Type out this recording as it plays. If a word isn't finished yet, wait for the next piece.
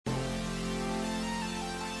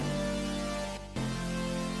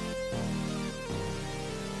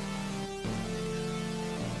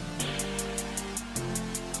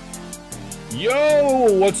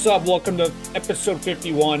Yo, what's up? Welcome to episode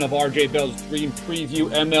 51 of RJ Bell's Dream Preview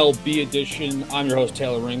MLB edition. I'm your host,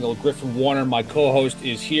 Taylor Ringel. Griffin Warner, my co-host,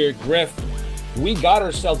 is here. Griff, we got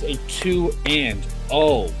ourselves a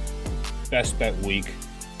 2-0 best bet week.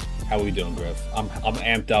 How are we doing, Griff? I'm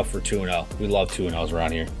amped up for 2-0. We love 2-0s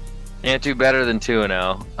around here. Can't do better than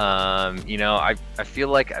 2-0. I feel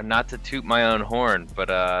like, not to toot my own horn,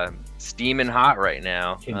 but steaming hot right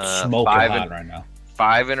now. Smoking hot right now.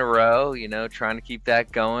 5 in a row, trying to keep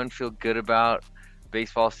that going. Feel good about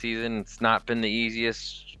baseball season. It's not been the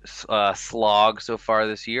easiest slog so far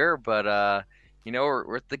this year, but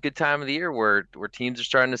we're at the good time of the year where teams are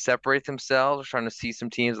starting to separate themselves. We're starting to see some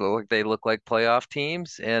teams that look like playoff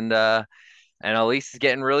teams, and at least it's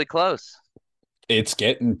getting really close. It's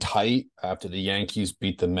getting tight after the Yankees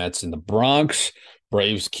beat the Mets in the Bronx.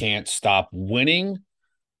 Braves can't stop winning.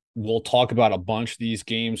 We'll talk about a bunch of these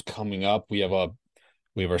games coming up. We have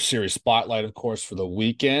our series spotlight, of course, for the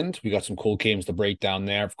weekend. We got some cool games to break down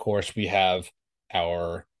there. Of course, we have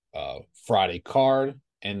our Friday card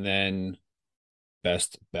and then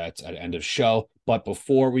best bets at end of show. But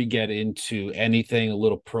before we get into anything, a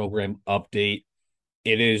little program update.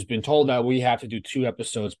 It has been told that we have to do 2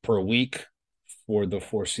 episodes per week for the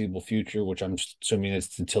foreseeable future, which I'm assuming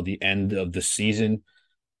is until the end of the season.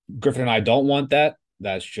 Griffin and I don't want that.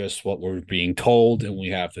 That's just what we're being told, and we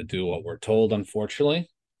have to do what we're told, unfortunately.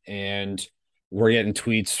 And we're getting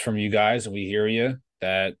tweets from you guys, and we hear you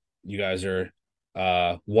that you guys are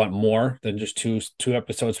want more than just two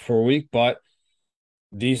episodes per week. But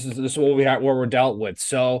this is what what we're dealt with.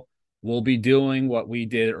 So we'll be doing what we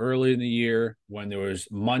did early in the year when there was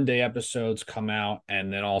Monday episodes come out,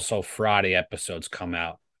 and then also Friday episodes come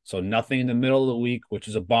out. So nothing in the middle of the week, which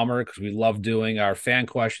is a bummer because we love doing our fan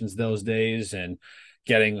questions those days and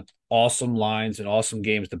getting awesome lines and awesome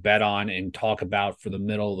games to bet on and talk about for the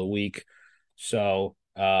middle of the week. So,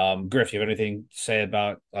 Griff, you have anything to say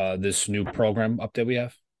about this new program update we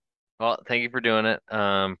have? Well, thank you for doing it.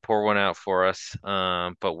 Pour one out for us.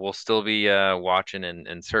 But we'll still be watching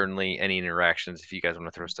and certainly any interactions. If you guys want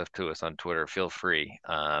to throw stuff to us on Twitter, feel free.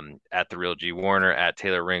 At the real G Warner, at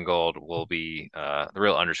Taylor Ringgold will be the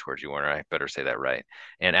real _ G Warner. I better say that right.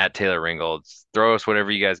 And at Taylor Ringgold, throw us whatever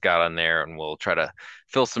you guys got on there, and we'll try to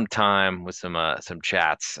fill some time with some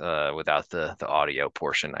chats without the audio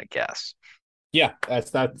portion, I guess. Yeah, that's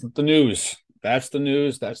the news. That's the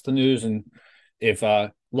news. That's the news. And if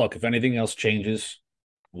if anything else changes,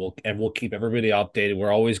 we'll keep everybody updated.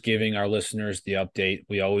 We're always giving our listeners the update.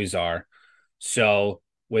 We always are. So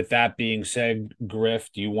with that being said, Griff,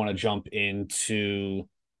 do you want to jump into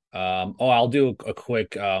I'll do a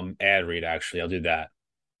quick ad read actually. I'll do that.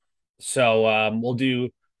 So we'll do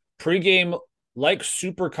pregame like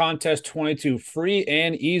Super Contest 22, free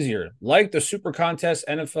and easier. Like the Super Contest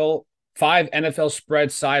NFL 5 NFL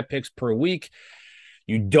spread side picks per week.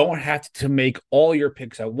 You don't have to make all your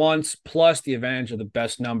picks at once. Plus, the advantage of the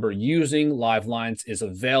best number using live lines is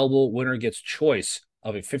available. Winner gets choice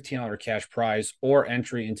of a $15 cash prize or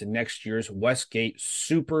entry into next year's Westgate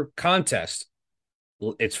Super Contest.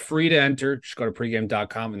 It's free to enter. Just go to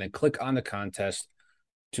pregame.com and then click on the contest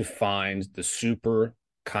to find the Super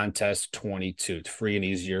Contest 22. It's free and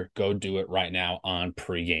easier. Go do it right now on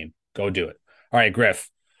pregame. Go do it. All right, Griff.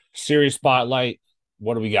 Series spotlight.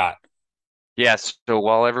 What do we got? Yes, so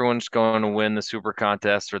while everyone's going to win the Super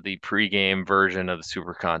Contest or the pregame version of the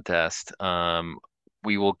Super Contest,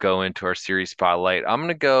 we will go into our series spotlight. I'm going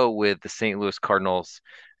to go with the St. Louis Cardinals,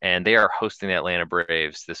 and they are hosting the Atlanta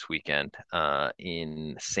Braves this weekend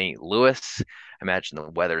in St. Louis. I imagine the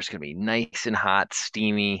weather is going to be nice and hot,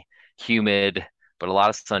 steamy, humid, but a lot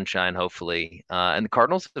of sunshine, hopefully. And the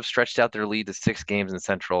Cardinals have stretched out their lead to 6 games in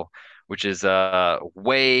Central, which is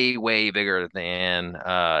way, way bigger than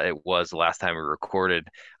it was the last time we recorded.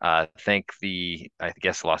 Thank the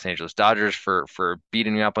Los Angeles Dodgers for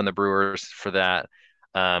beating up on the Brewers for that.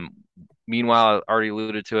 Meanwhile, I already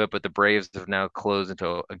alluded to it, but the Braves have now closed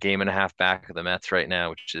into a game and a half back of the Mets right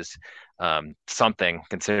now, which is something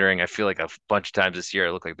considering I feel like a bunch of times this year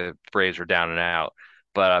it looked like the Braves were down and out.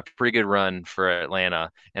 But a pretty good run for Atlanta.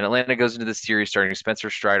 And Atlanta goes into the series starting Spencer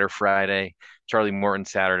Strider Friday, Charlie Morton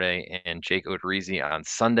Saturday, and Jake Odorizzi on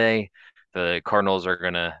Sunday. The Cardinals are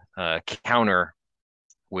going to counter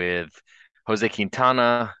with Jose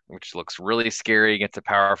Quintana, which looks really scary against a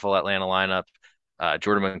powerful Atlanta lineup.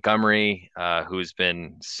 Jordan Montgomery, who's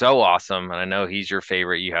been so awesome. And I know he's your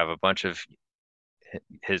favorite. You have a bunch of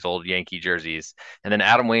his old Yankee jerseys, and then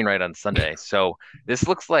Adam Wainwright on Sunday. So this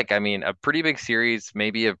looks like, a pretty big series,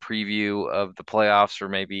 maybe a preview of the playoffs, or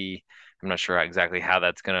maybe I'm not sure exactly how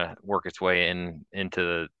that's going to work its way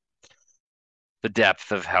into the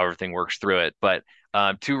depth of how everything works through it. But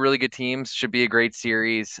two really good teams should be a great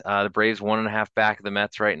series. The Braves 1.5 back of the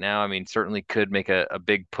Mets right now. I mean, certainly could make a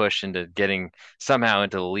big push into getting somehow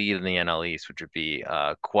into the lead in the NL East, which would be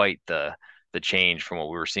quite the change from what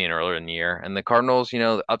we were seeing earlier in the year. And the Cardinals,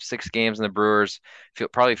 up 6 games, and the Brewers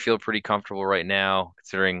probably feel pretty comfortable right now,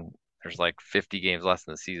 considering there's like 50 games less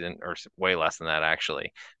in the season, or way less than that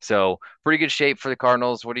actually. So pretty good shape for the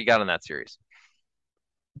Cardinals. What do you got in that series?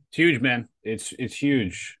 It's huge, man. It's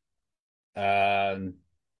huge. Um,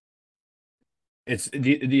 it's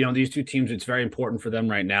these two teams. It's very important for them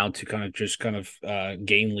right now to kind of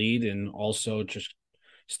gain lead and also just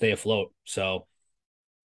stay afloat. So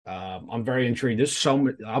I'm very intrigued.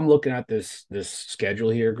 I'm looking at this schedule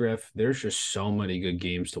here, Griff. There's just so many good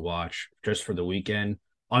games to watch just for the weekend.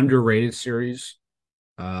 Underrated series.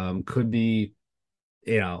 Could be,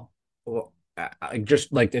 you know,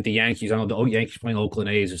 just like at the Yankees. I know the Yankees playing Oakland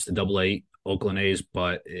A's. It's the Double-A Oakland A's,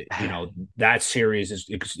 but that series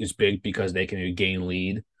is big because they can gain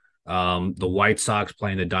lead. The White Sox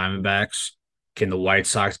playing the Diamondbacks. Can the White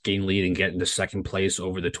Sox gain lead and get into second place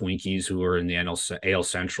over the Twinkies, who are in the AL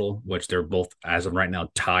Central, which they're both, as of right now,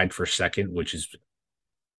 tied for second, which is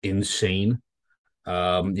insane.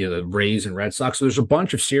 The Rays and Red Sox. So there's a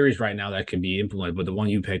bunch of series right now that can be implemented, but the one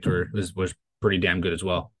you picked was pretty damn good as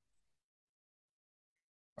well.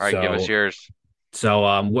 All right, give us So, yours.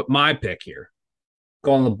 what my pick here?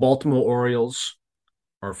 Going the Baltimore Orioles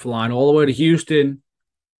are flying all the way to Houston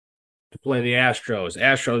to play the Astros.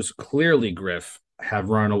 Astros clearly, Griff, have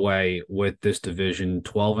run away with this division,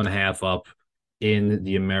 12.5 up in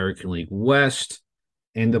the American League West.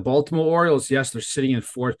 And the Baltimore Orioles, yes, they're sitting in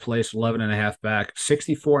fourth place, 11.5 back,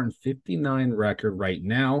 64-59 record right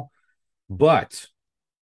now. But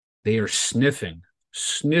they are sniffing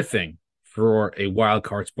for a wild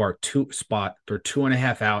card spot. They're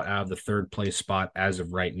 2.5 out of the third place spot as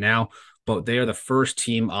of right now. But they are the first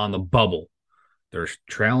team on the bubble. They're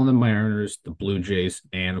trailing the Mariners, the Blue Jays,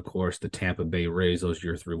 and of course the Tampa Bay Rays. Those are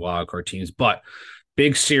your three wildcard teams. But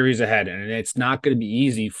big series ahead, and it's not going to be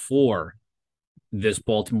easy for this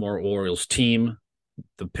Baltimore Orioles team.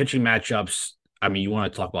 The pitching matchups, I mean, you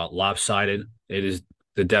want to talk about lopsided. It is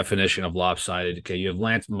the definition of lopsided. Okay, you have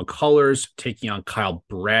Lance McCullers taking on Kyle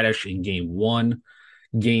Bradish in game one.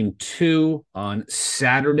 Game two on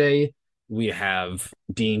Saturday, we have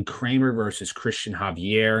Dean Kramer versus Christian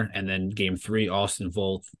Javier. And then game three, Austin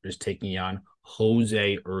Voth is taking on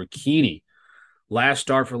Jose Urquidy. Last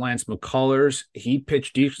start for Lance McCullers. He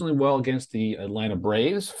pitched decently well against the Atlanta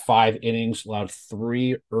Braves. 5 innings, allowed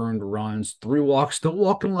 3 earned runs, 3 walks. Still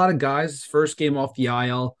walking a lot of guys. His first game off the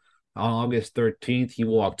IL on August 13th, he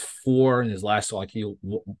walked 4. In his last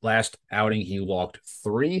outing, he walked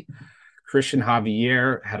 3. Christian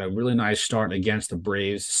Javier had a really nice start against the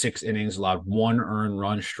Braves. 6 innings, allowed 1 earned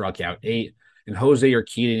run, struck out 8. And Jose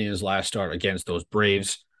Urquidy in his last start against those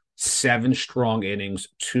Braves, 7 strong innings,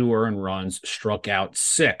 2 earned runs, struck out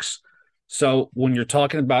 6. So when you're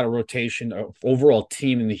talking about a rotation, of overall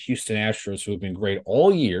team in the Houston Astros who have been great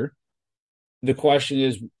all year, the question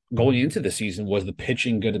is going into the season, was the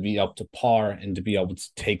pitching going to be up to par and to be able to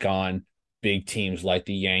take on big teams like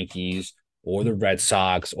the Yankees or the Red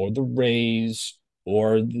Sox or the Rays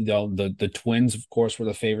or the Twins, of course, were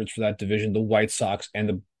the favorites for that division, the White Sox,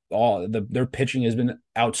 and their pitching has been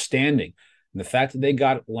outstanding. And the fact that they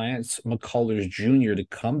got Lance McCullers Jr. to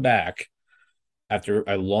come back after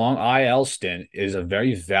a long IL stint is a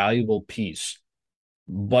very valuable piece.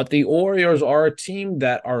 But the Orioles are a team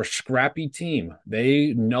that are a scrappy team.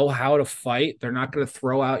 They know how to fight. They're not going to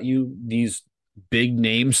throw out you these big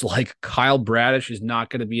names like Kyle Bradish is not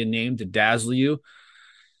going to be a name to dazzle you.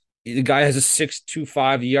 The guy has a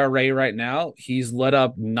 6.25 ERA right now. He's let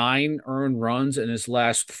up 9 earned runs in his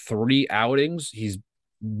last 3 outings. He's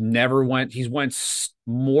went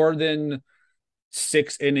more than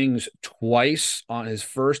 6 innings twice on his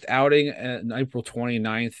first outing on April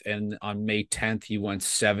 29th, and on May 10th, he went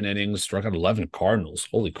 7 innings, struck out 11 Cardinals.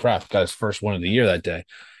 Holy crap, got his first one of the year that day,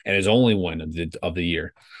 and his only win of the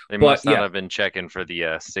year. They But must not yeah, have been checking for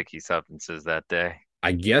the sticky substances that day.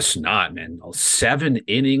 I guess not, man. 7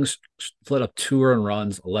 innings, split up 2 earned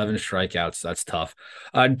runs, 11 strikeouts. That's tough.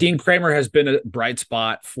 Dean Kramer has been a bright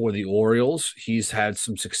spot for the Orioles. He's had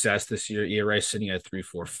some success this year. ERA sitting at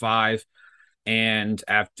 3.45. And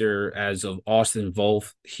as of Austin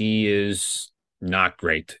Voth, he is not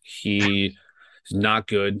great. He is not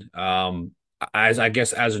good. As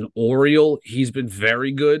an Oriole, he's been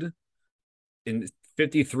very good in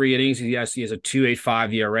 53 innings. Yes, he has a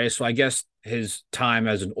 2.85 ERA. So I guess his time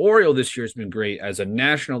as an Oriole this year has been great. As a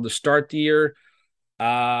National to start the year,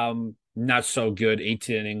 not so good.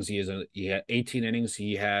 18 innings. He had 18 innings.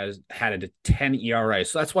 He has had a 10 ERA.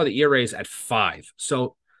 So that's why the ERA is at 5.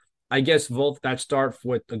 So I guess Volk that start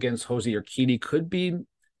with against Jose Urquidy could be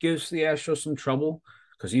gives the Astros some trouble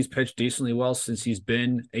because he's pitched decently well since he's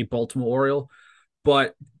been a Baltimore Oriole.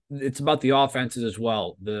 But it's about the offenses as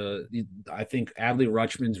well. I think Adley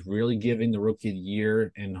Rutschman's really giving the rookie of the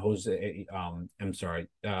year and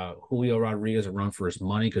Julio Rodriguez a run for his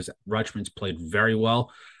money because Rutschman's played very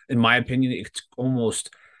well. In my opinion, it's almost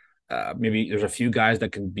maybe there's a few guys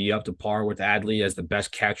that can be up to par with Adley as the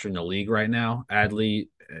best catcher in the league right now. Adley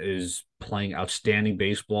is playing outstanding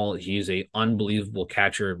baseball. He's a unbelievable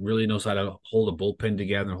catcher. Really knows how to hold a bullpen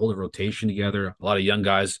together, hold a rotation together. A lot of young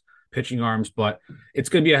guys, pitching arms, but it's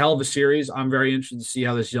going to be a hell of a series. I'm very interested to see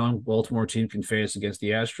how this young Baltimore team can face against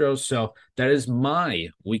the Astros. So that is my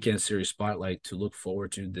weekend series spotlight to look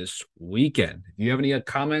forward to this weekend. Do you have any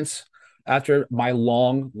comments after my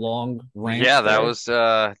long rant Yeah, that there? was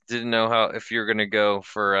didn't know how if you're gonna go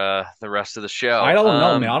for the rest of the I show. don't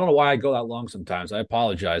know, man. I don't know why I go that long sometimes. I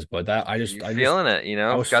apologize, but that You feeling it,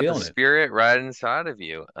 I it's was got the feeling it. spirit right inside of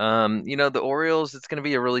you. The Orioles, it's gonna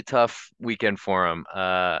be a really tough weekend for them.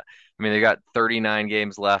 I mean, they got 39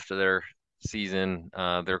 games left of their season.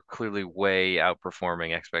 They're clearly way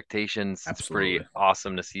outperforming expectations. It's pretty Absolutely.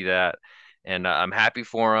 awesome to see that. And I'm happy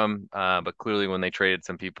for them. But clearly, when they traded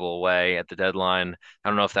some people away at the deadline, I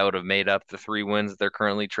don't know if that would have made up the 3 wins that they're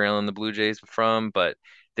currently trailing the Blue Jays from. But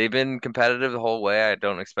they've been competitive the whole way. I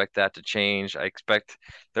don't expect that to change. I expect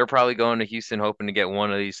they're probably going to Houston hoping to get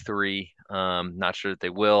one of these three. Not sure that they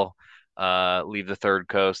will leave the third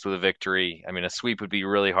coast with a victory. I mean, a sweep would be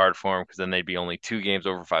really hard for them because then they'd be only 2 games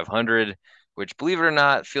over 500, which, believe it or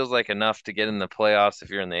not, feels like enough to get in the playoffs if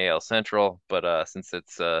you're in the AL Central. But since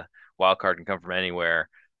it's wild card can come from anywhere,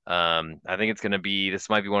 I think it's going to be this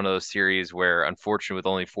might be one of those series where, unfortunately, with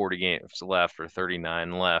only 40 games left or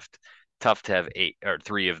 39 left, tough to have 8 or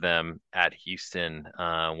 3 of them at Houston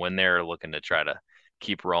when they're looking to try to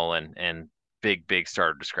keep rolling and big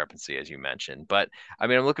starter discrepancy as you mentioned. But I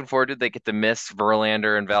mean, I'm looking forward to it. They get to miss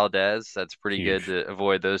Verlander and Valdez. That's pretty good Huge. to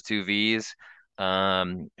avoid those two V's.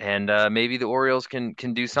 And maybe the Orioles can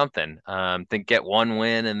do something. Think get one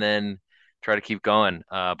win and then try to keep going.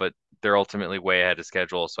 But they're ultimately way ahead of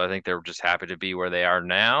schedule, so I think they're just happy to be where they are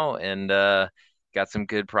now and got some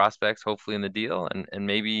good prospects hopefully in the deal and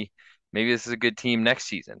maybe this is a good team next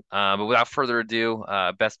season. But without further ado,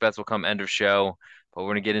 best bets will come end of show. But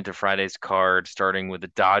we're going to get into Friday's card, starting with the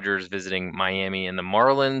Dodgers visiting Miami and the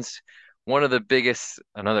Marlins. One of the biggest,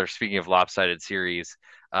 another speaking of lopsided series,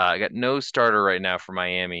 I got no starter right now for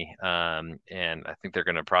Miami. And I think they're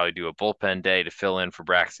going to probably do a bullpen day to fill in for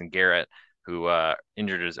Braxton Garrett, who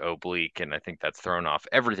injured his oblique. And I think that's thrown off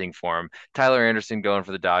everything for him. Tyler Anderson going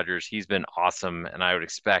for the Dodgers. He's been awesome. And I would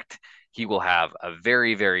expect he will have a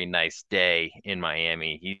very nice day in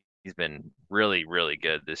Miami. He's been really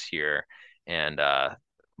good this year. And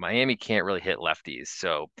Miami can't really hit lefties.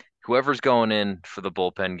 So whoever's going in for the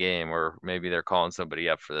bullpen game, or maybe they're calling somebody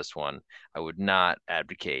up for this one, I would not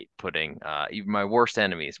advocate putting even my worst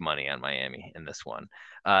enemy's money on Miami in this one.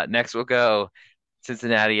 Next, we'll go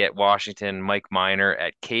Cincinnati at Washington, Mike Minor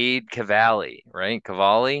at Cade Cavalli, right?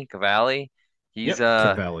 Cavalli. He's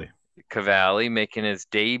Yep. Cavalli. Cavalli making his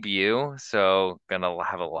debut, so gonna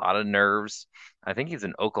have a lot of nerves. I think he's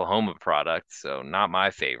an Oklahoma product, so not my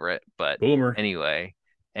favorite, but Boomer. anyway,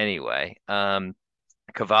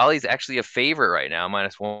 Cavalli's actually a favorite right now,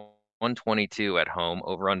 minus 122 at home.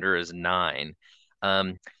 Over under is 9.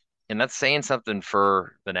 Um, and that's saying something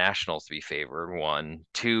for the Nationals to be favored. 1,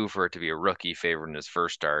 2 for it to be a rookie favorite in his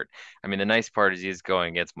first start. I mean, the nice part is he's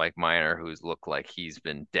going against Mike Minor, who's looked like he's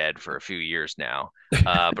been dead for a few years now.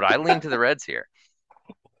 But I lean to the Reds here.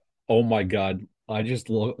 Oh my God. I just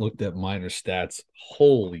looked at minor stats.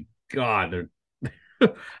 Holy God. They're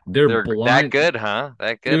They're that blind. good, huh?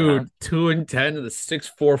 That good, huh? Dude, 2-10 to the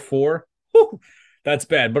 6.44. That's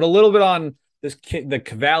bad. But a little bit on this kid, the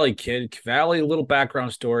Cavalli kid. Cavalli, a little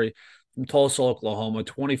background story from Tulsa, Oklahoma,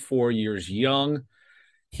 24 years young.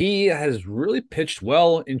 He has really pitched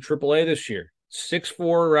well in AAA this year.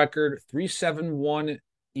 6.4 record, 3.71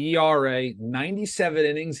 ERA, 97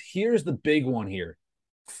 innings. Here's the big one here.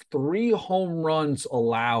 3 home runs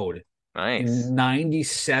allowed Nice. in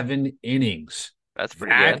 97 innings. That's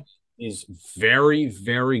pretty That good. is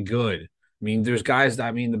very good. I mean, there's guys that,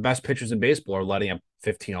 I mean, the best pitchers in baseball are letting up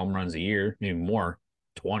 15 home runs a year, maybe more,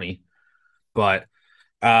 20. But,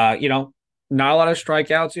 not a lot of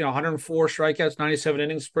strikeouts, 104 strikeouts, 97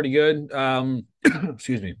 innings, pretty good.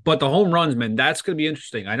 Excuse me. But the home runs, man, that's going to be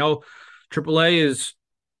interesting. I know AAA is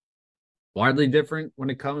widely different when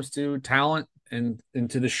it comes to talent and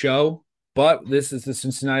into the show. But this is the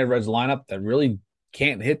Cincinnati Reds lineup that really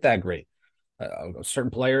can't hit that great.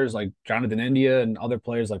 Certain players like Jonathan India and other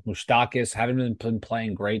players like Mustakis haven't been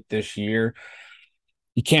playing great this year.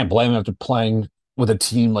 You can't blame them after playing with a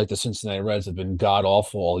team like the Cincinnati Reds have been god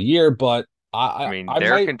awful all year. But I I, mean, I, I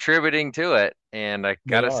they're might contributing to it, and I they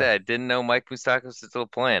gotta are. say, I didn't know Mike Moustakas was still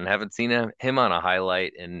playing. Haven't seen him on a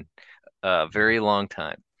highlight in a very long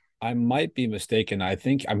time. I might be mistaken. I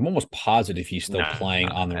think I'm almost positive he's still No, playing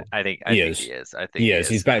on the. I He think he is. is. I think He he is.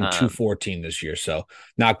 He's is. batting 214 this year, so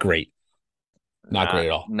not great. Not great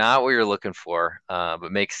at all. Not what you're looking for,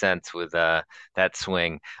 but makes sense with that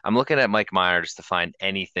swing. I'm looking at Mike Myers to find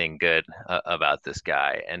anything good about this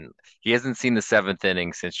guy, and he hasn't seen the seventh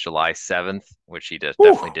inning since July 7th, which he just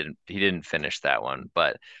Whew. definitely didn't. He didn't finish that one,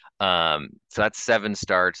 but so that's seven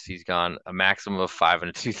starts. He's gone a maximum of five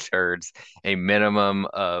and two thirds, a minimum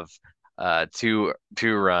of two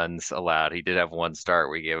runs allowed. He did have one start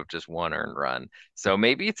where he gave up just one earned run. So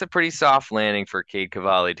maybe it's a pretty soft landing for Cade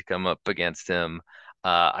Cavalli to come up against him.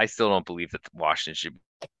 I still don't believe that Washington should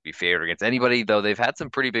be favored against anybody, though they've had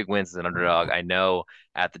some pretty big wins as an underdog. I know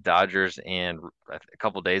at the Dodgers and a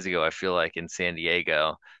couple days ago, I feel like in San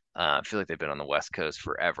Diego, I feel like they've been on the West Coast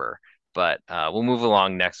forever. But we'll move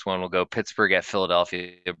along. Next one, we'll go Pittsburgh at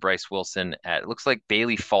Philadelphia. Bryce Wilson at, it looks like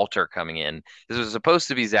Bailey Falter coming in. This was supposed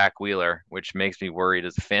to be Zach Wheeler, which makes me worried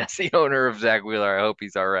as a fantasy owner of Zach Wheeler. I hope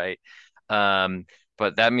he's all right.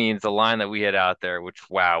 But that means the line that we had out there, which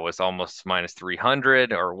wow was almost minus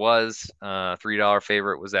 300 or was $3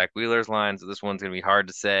 favorite was Zach Wheeler's line. So this one's gonna be hard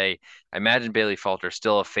to say. I imagine Bailey Falter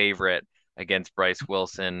still a favorite against Bryce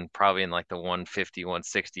Wilson, probably in like the 150,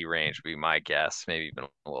 160 range would be my guess. Maybe even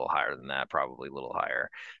a little higher than that, probably a little higher.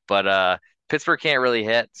 But Pittsburgh can't really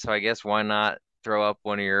hit, so I guess why not throw up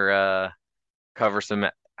one of your cover some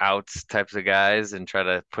outs types of guys and try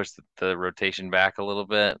to push the rotation back a little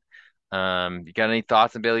bit. You got any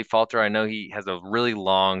thoughts on Bailey Falter? I know he has a really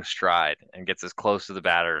long stride and gets as close to the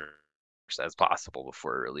batter as possible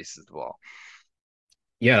before he releases the ball.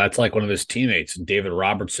 Yeah, that's like one of his teammates. David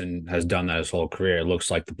Robertson has done that his whole career. It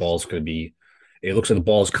looks like the ball's going to be, it looks like the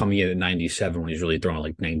ball's coming in at 97 when he's really throwing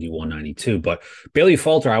like 91, 92. But Bailey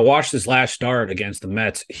Falter, I watched his last start against the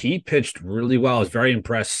Mets. He pitched really well. I was very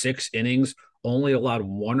impressed. 6 innings, only allowed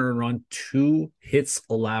one earned run, 2 hits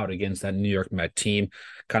allowed against that New York Met team.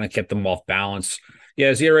 Kind of kept them off balance. Yeah,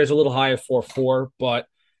 his ERA is a little high at 4.4, but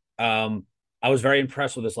I was very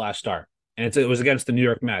impressed with his last start. And it was against the New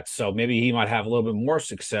York Mets. So maybe he might have a little bit more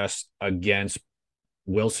success against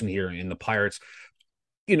Wilson here in the Pirates.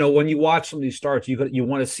 You know, when you watch some of these starts, you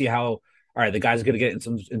want to see how, all right, the guy's going to get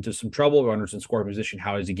into some trouble, runners in scoring position.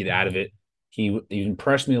 How does he get out of it? He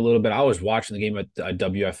impressed me a little bit. I was watching the game at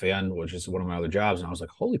WFAN, which is one of my other jobs, and I was like,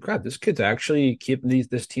 holy crap, this kid's actually keeping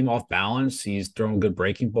this team off balance. He's throwing good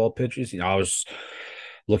breaking ball pitches. You know, I was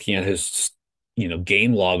looking at his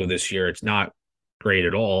game log of this year. It's not great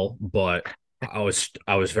at all, but I was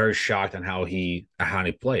very shocked on how he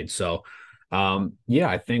played. So yeah,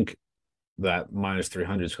 I think that minus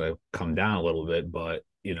 300 is going to come down a little bit, but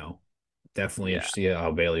definitely Yeah. interested to see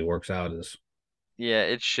how Bailey works out. Is Yeah,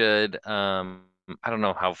 it should. I don't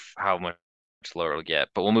know how much lower it'll get,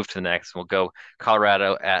 but we'll move to the next. We'll go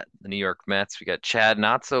Colorado at the New York Mets. We got Chad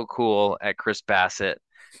Not So Cool at Chris Bassett.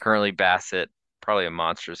 Currently Bassett, probably a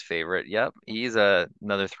monstrous favorite. Yep, he's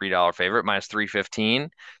another $3 favorite, minus 315.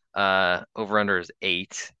 Over under is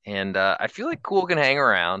 8. And I feel like Cool can hang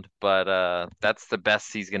around, but that's the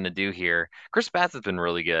best he's gonna do here. Chris Bassett's been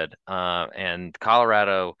really good. And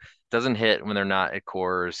Colorado doesn't hit when they're not at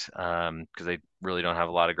cores because they really don't have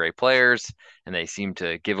a lot of great players and they seem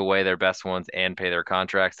to give away their best ones and pay their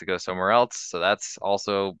contracts to go somewhere else. So that's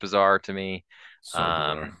also bizarre to me. so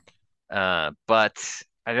bizarre. Um, but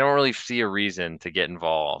I don't really see a reason to get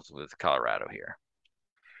involved with Colorado here.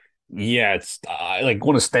 Yeah, it's I like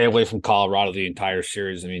want to stay away from Colorado the entire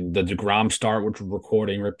series. I mean, the DeGrom start, which we're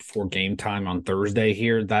recording right before game time on Thursday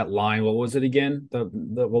here. That line, what was it again? The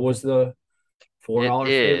what was the four It dollar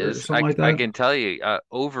favorite or is. something like I that? can tell you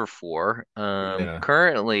over 4. Yeah.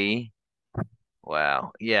 Currently,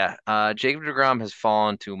 wow. Yeah. Jacob deGrom has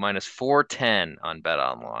fallen to minus 410 on Bet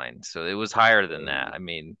Online. So it was higher than that. I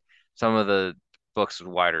mean, some of the books with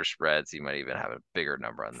wider spreads, you might even have a bigger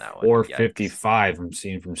number on that one. Yikes. 455 I'm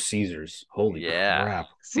seeing from Caesars. Holy Yeah. crap.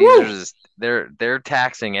 Caesars Woo! is they're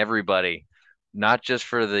taxing everybody, not just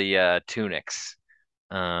for the tunics.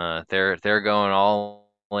 They're going all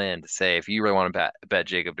in to say if you really want to bet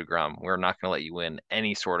Jacob deGrom, we're not going to let you win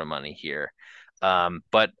any sort of money here.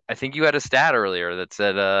 But I think you had a stat earlier that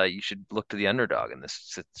said you should look to the underdog in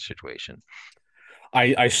this situation.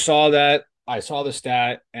 I saw that. I saw the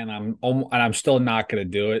stat, and I'm still not going to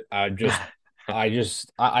do it. I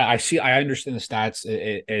see. I understand the stats.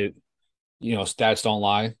 Stats don't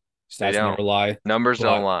lie. They Stats never don't. lie, Numbers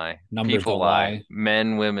don't but lie. numbers People don't lie. lie,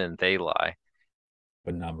 Men, women, they lie.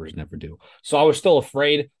 but numbers never do. So I was still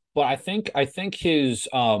afraid, but I think his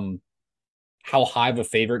how high of a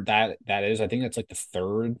favorite that is. I think that's like the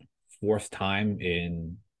third, fourth time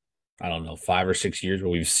in I don't know 5 or 6 years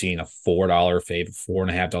where we've seen a $4 favorite,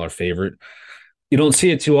 $4.50 favorite. You don't see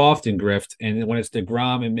it too often, Grift. And when it's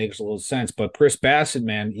DeGrom, it makes a little sense. But Chris Bassett,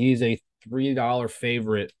 man, he's a $3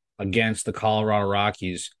 favorite against the Colorado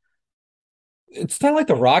Rockies. It's not like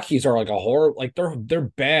the Rockies are like a horror, like they're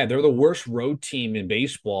bad. They're the worst road team in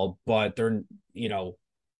baseball, but they're you know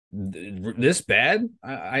this bad.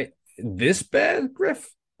 This bad, Griff.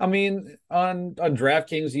 I mean, on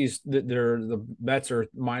DraftKings, the bets are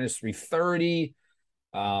 -330.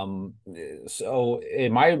 Um, so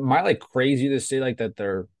am I like crazy to say like that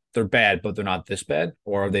they're bad, but they're not this bad,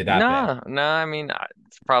 or are they that bad? No, no, I mean,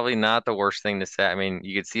 it's probably not the worst thing to say. I mean,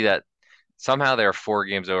 you could see that somehow they're 4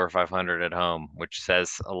 games over 500 at home, which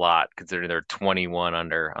says a lot considering they're 21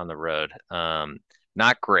 under on the road.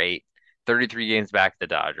 Not great. 33 games back the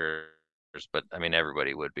Dodgers, but I mean,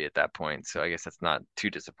 everybody would be at that point. So I guess that's not too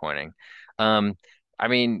disappointing. Um, I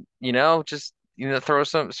mean, just throw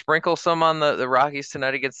sprinkle some on the Rockies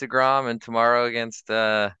tonight against DeGrom and tomorrow against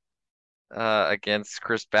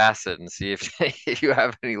Chris Bassett and see if, if you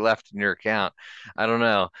have any left in your account. I don't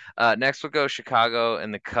know. Next we'll go Chicago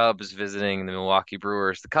and the Cubs visiting the Milwaukee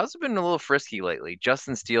Brewers. The Cubs have been a little frisky lately.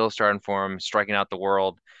 Justin Steele starting for him, striking out the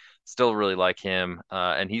world. Still really like him.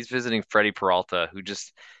 And he's visiting Freddie Peralta, who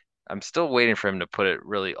just I'm still waiting for him to put it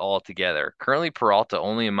really all together. Currently, Peralta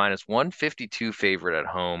only a -152 favorite at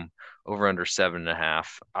home, over under 7.5.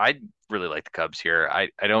 I really like the Cubs here.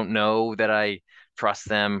 I don't know that I trust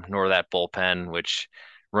them nor that bullpen, which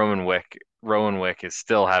Roman Wick Rowan Wick is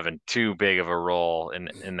still having too big of a role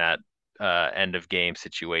in that end of game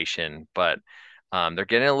situation. But they're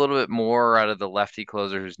getting a little bit more out of the lefty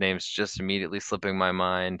closer whose name's just immediately slipping my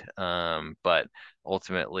mind. But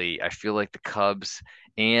ultimately, I feel like the Cubs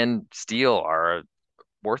and Steele are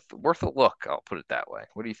worth a look. I'll put it that way.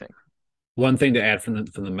 What do you think? One thing to add from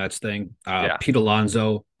the Mets thing, Yeah, Pete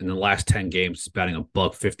Alonso in the last 10 games is batting a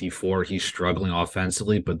buck 54. He's struggling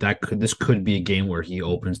offensively, but this could be a game where he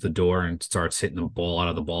opens the door and starts hitting the ball out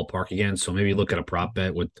of the ballpark again. So maybe look at a prop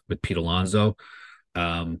bet with Pete Alonso.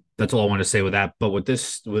 That's all I want to say with that. But with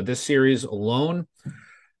this series alone,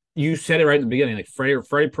 you said it right in the beginning. Like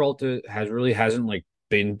Freddie Peralta hasn't like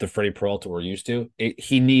been the Freddie Peralta we're used to.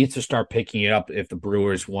 He needs to start picking it up if the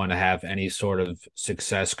Brewers want to have any sort of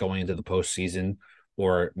success going into the postseason,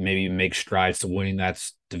 or maybe make strides to winning that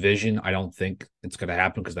division. I don't think it's going to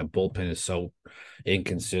happen because that bullpen is so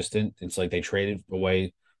inconsistent. It's like they traded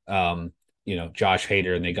away, Josh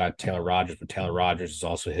Hader, and they got Taylor Rogers, but Taylor Rogers is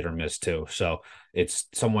also hit or miss too. So it's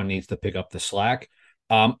someone needs to pick up the slack.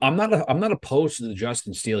 I'm not opposed to the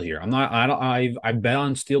Justin Steele here. I'm not. I don't. I've bet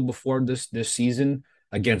on Steele before this season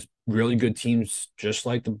against really good teams, just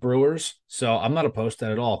like the Brewers. So I'm not opposed to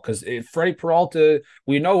that at all. Because Freddie Peralta,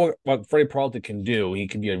 we know what Freddie Peralta can do. He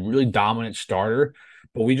can be a really dominant starter,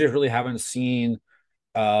 but we just really haven't seen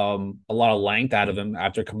a lot of length out of him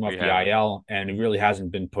after coming we off the haven't. IL, and he really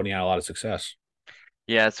hasn't been putting out a lot of success.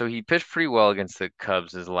 Yeah, so he pitched pretty well against the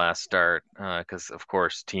Cubs his last start, because of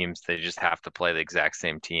course teams they just have to play the exact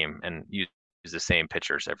same team and use the same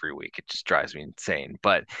pitchers every week. It just drives me insane.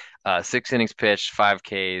 But 6 innings pitched, 5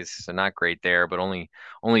 Ks, so not great there, but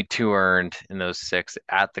only two earned in those six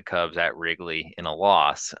at the Cubs at Wrigley in a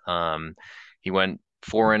loss. He went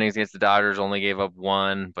 4 innings against the Dodgers, only gave up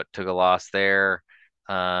one, but took a loss there.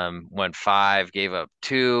 Went five, gave up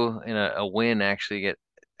two in a win actually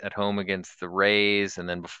at home against the Rays, and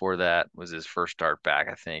then before that was his first start back,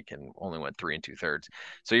 I think, and only went 3 2/3.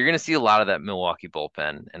 So you're going to see a lot of that Milwaukee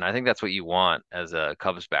bullpen, and I think that's what you want as a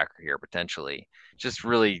Cubs backer here potentially. Just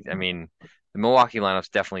really, I mean, the Milwaukee lineup's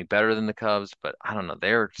definitely better than the Cubs, but I don't know,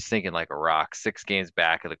 they're sinking like a rock. 6 games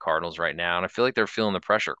back of the Cardinals right now, and I feel like they're feeling the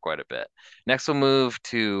pressure quite a bit. Next, we'll move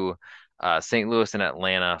to St. Louis and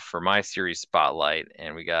Atlanta for my series spotlight,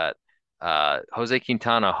 and we got Jose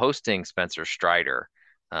Quintana hosting Spencer Strider.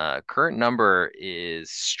 Current number is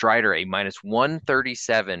Strider a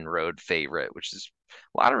 -137 road favorite, which is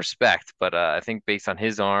a lot of respect. But I think based on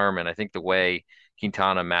his arm and I think the way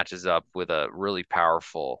Quintana matches up with a really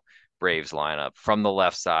powerful Braves lineup from the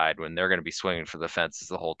left side when they're going to be swinging for the fences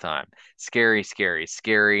the whole time. Scary, scary,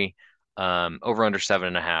 scary. Over under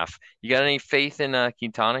 7.5. You got any faith in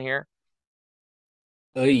Quintana here?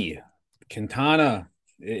 Hey, Quintana.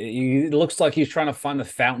 It looks like he's trying to find the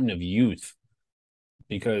fountain of youth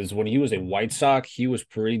because when he was a White Sox, he was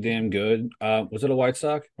pretty damn good. Was it a White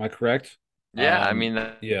Sox? Am I correct? Yeah, I mean,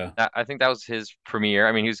 Yeah, I think that was his premiere.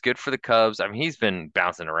 I mean, he was good for the Cubs. I mean, he's been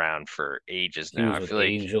bouncing around for ages he now. was I with feel like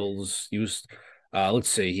Angels. He was, let's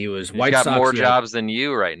see, he was he's White got Sox. more Yeah, jobs than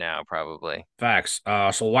you right now, probably. facts.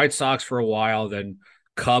 So White Sox for a while, then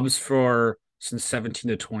Cubs for since 17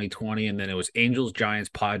 to 2020, and then it was Angels, Giants,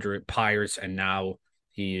 Pirates, and now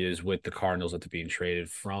he is with the Cardinals after being traded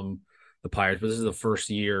from the Pirates. But this is the first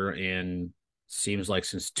year in seems like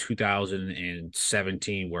since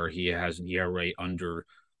 2017 where he has an ERA under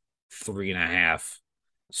 3.5.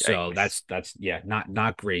 So Yikes. that's yeah,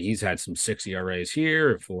 not great. He's had some 6 ERAs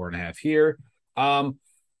here, 4.5 here. Um,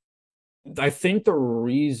 I think the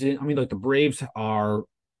reason, I mean, like the Braves are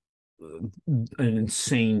an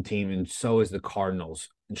insane team, and so is the Cardinals.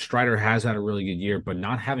 And Strider has had a really good year, but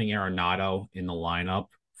not having Arenado in the lineup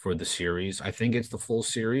for the series, I think it's the full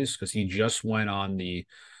series because he just went on the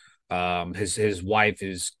his wife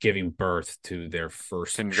is giving birth to their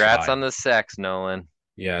first Congrats on child. the sex, Nolan.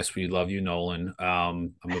 Yes, we love you, Nolan.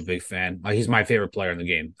 I'm a big fan. He's my favorite player in the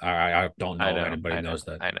game. I don't I know if know, anybody I know, knows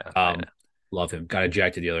that. I know, I Um, know. love him. Got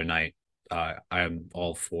ejected the other night. I'm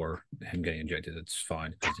all for him getting ejected. It's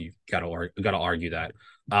fine because you got to argue that.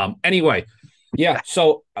 Anyway, yeah.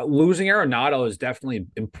 So losing Arenado is definitely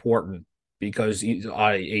important because he's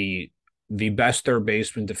the best third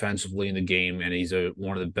baseman defensively in the game, and he's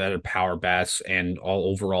one of the better power bats and all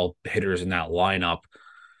overall hitters in that lineup.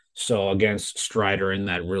 So against Strider in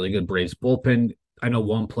that really good Braves bullpen, I know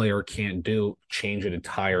one player can't do change an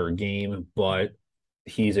entire game, but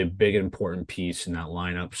he's a big important piece in that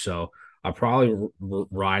lineup. So I'll probably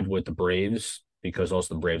ride with the Braves because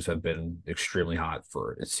also the Braves have been extremely hot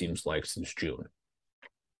for it seems like since June.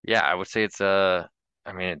 Yeah, I would say it's I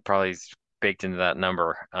mean, it probably is baked into that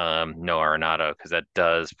number, no Arenado, because that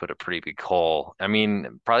does put a pretty big hole. I mean,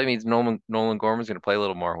 it probably means Nolan Gorman's going to play a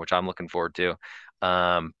little more, which I'm looking forward to.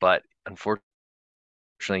 But unfortunately,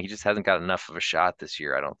 he just hasn't got enough of a shot this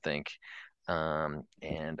year, I don't think.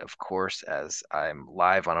 And of course, as I'm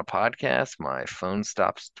live on a podcast, my phone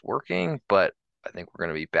stops working, but I think we're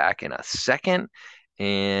going to be back in a second.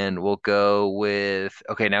 And we'll go with,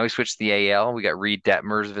 okay, now we switch to the AL. We got Reed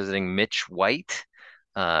Detmers visiting Mitch White.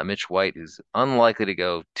 Mitch White is unlikely to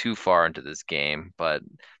go too far into this game, but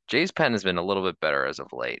Jay's pen has been a little bit better as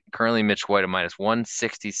of late. Currently, Mitch White a minus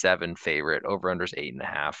 167 favorite, over unders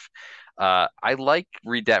 8.5. I like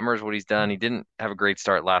Reed Detmers, what he's done. He didn't have a great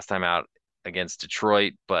start last time out against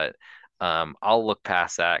Detroit, but I'll look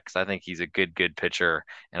past that because I think he's a good pitcher.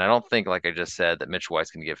 And I don't think, like I just said, that Mitch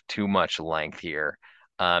White's going to give too much length here.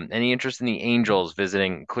 Any interest in the Angels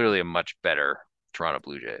visiting clearly a much better Toronto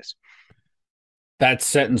Blue Jays? That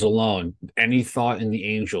sentence alone, any thought in the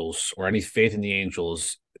Angels or any faith in the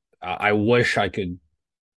Angels, I wish I could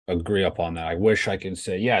agree upon that. I wish I can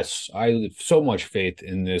say, yes, I have so much faith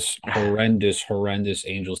in this horrendous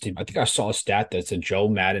Angels team. I think I saw a stat that said Joe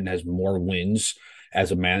Madden has more wins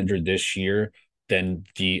as a manager this year than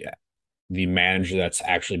the manager that's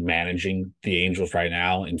actually managing the Angels right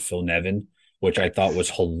now in Phil Nevin, which I thought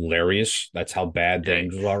was hilarious. That's how bad the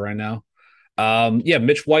Angels Yikes. are right now. Yeah,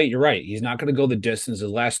 Mitch White, you're right. He's not going to go the distance. The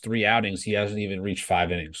last 3 outings, he hasn't even reached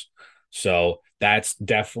 5 innings. So that's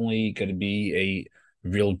definitely going to be a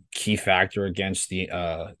real key factor against the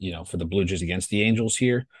for the Blue Jays against the Angels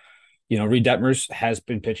here. Reed Detmers has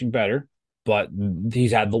been pitching better, but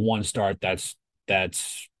he's had the one start that's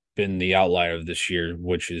been the outlier of this year,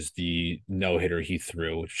 which is the no hitter he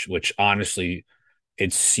threw, which honestly,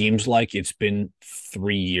 it seems like it's been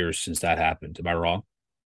 3 years since that happened. Am I wrong?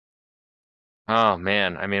 Oh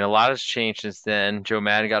man, I mean, a lot has changed since then. Joe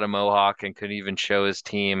Madden got a mohawk and couldn't even show his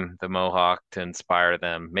team the mohawk to inspire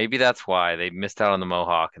them. Maybe that's why they missed out on the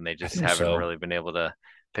mohawk and they I just think haven't so. really been able to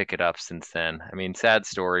pick it up since then. I mean, sad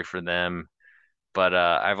story for them, but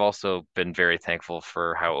I've also been very thankful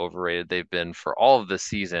for how overrated they've been for all of this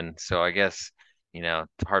season. So I guess,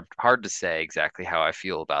 it's hard to say exactly how I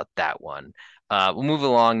feel about that one. We'll move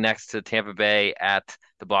along next to Tampa Bay at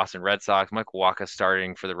the Boston Red Sox. Michael Wacha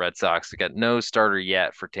starting for the Red Sox. They got no starter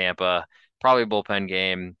yet for Tampa. Probably a bullpen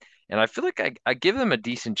game. And I feel like I give them a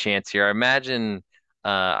decent chance here. I imagine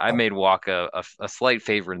I made Wacha a slight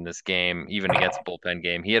favorite in this game, even against a bullpen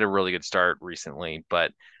game. He had a really good start recently,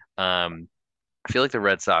 but I feel like the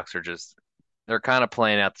Red Sox are just they're kind of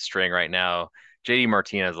playing out the string right now. JD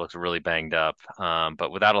Martinez looks really banged up,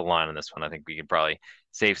 but without a line on this one, I think we could probably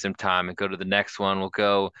save some time and go to the next one. We'll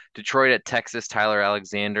go Detroit at Texas. Tyler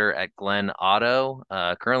Alexander at Glen Otto.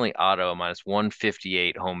 Currently Otto minus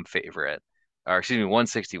 158 home favorite. or excuse me,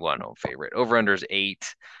 161 home favorite. Over under is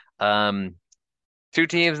 8. Um, Two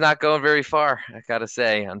teams not going very far, I gotta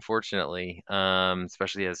say, unfortunately.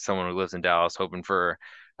 Especially as someone who lives in Dallas, hoping for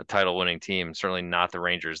a title-winning team. Certainly not the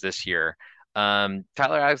Rangers this year. Tyler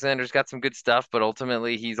Alexander's got some good stuff, but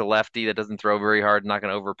ultimately he's a lefty that doesn't throw very hard, not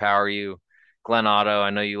going to overpower you. Glenn Otto, I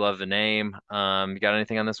know you love the name. You got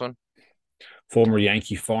anything on this one? Former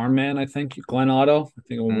Yankee farm man, I think, Glenn Otto. I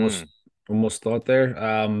think Hmm, almost thought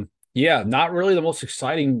there. Yeah, not really the most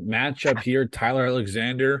exciting matchup here. Tyler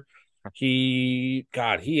Alexander, he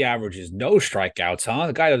averages no strikeouts, huh?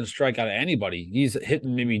 The guy doesn't strike out at anybody. He's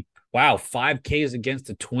hitting maybe, wow, 5 Ks against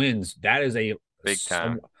the Twins. That is big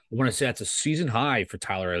time. I want to say that's a season high for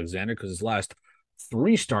Tyler Alexander because his last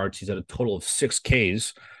 3 starts, he's at a total of 6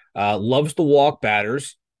 Ks. Loves to walk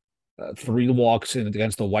batters. 3 walks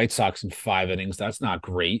against the White Sox in 5 innings. That's not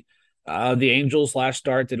great. The Angels last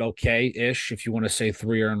start did okay-ish. If you want to say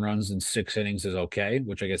 3 earned runs in 6 innings is okay,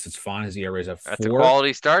 which I guess it's fine. His ERA is at That's a 4.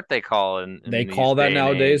 quality start they call They in these call that day and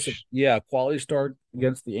nowadays. age. Yeah, quality start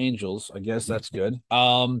against the Angels. I guess that's good.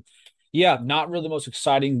 Yeah, not really the most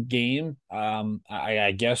exciting game.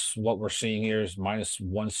 I guess what we're seeing here is minus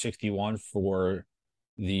 161 for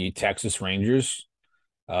the Texas Rangers.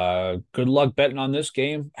 Good luck betting on this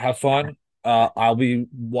game. Have fun. I'll be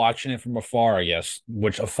watching it from afar, I guess,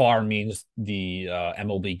 which afar means the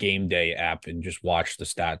MLB Game Day app and just watch the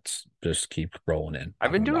stats. Just keep rolling in.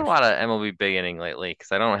 I've Not been gonna doing a watch. lot of MLB big inning lately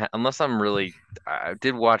because I don't ha unless I'm really. I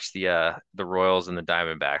did watch the Royals and the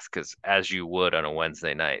Diamondbacks because as you would on a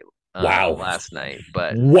Wednesday night, Wow. last night.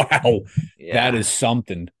 But Wow. That yeah, is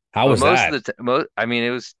something. How but was most of that? the most, I mean, it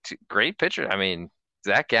was great pitcher. I mean,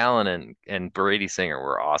 Zach Gallen and Brady Singer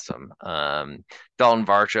were awesome. Dalton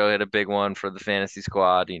Varsho had a big one for the fantasy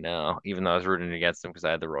squad. Even though I was rooting against them because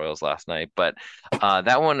I had the Royals last night, but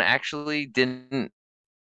that one actually didn't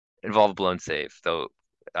involve a blown save, though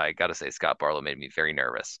I gotta say Scott Barlow made me very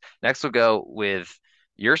nervous. Next we'll go with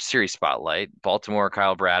your series spotlight, Baltimore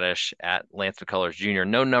Kyle Bradish at Lance McCullers Jr.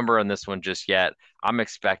 No number on this one just yet. I'm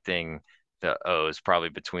expecting the O's probably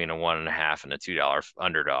between a 1.5 and a $2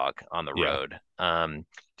 underdog on the Yeah, road.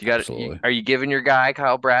 absolutely. Are you giving your guy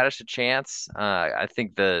Kyle Bradish a chance? I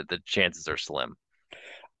think the chances are slim.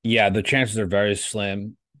 Yeah, the chances are very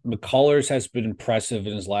slim. McCullers has been impressive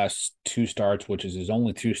in his last 2 starts, which is his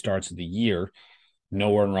only 2 starts of the year.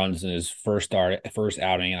 No earned runs in his first outing,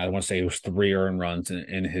 and I want to say it was 3 earned runs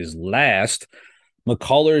in his last.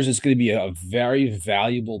 McCullers is going to be a very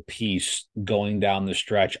valuable piece going down the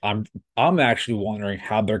stretch. I'm actually wondering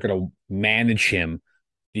how they're going to manage him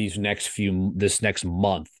this next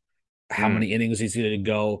month. How Hmm. many innings he's going to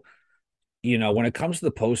go? When it comes to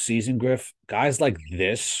the postseason, Griff, guys like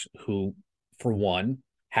this, who, for one,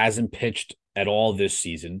 hasn't pitched at all this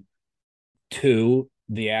season. Two,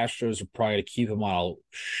 the Astros are probably going to keep him on a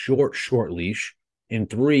short leash. And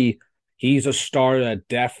three, he's a starter that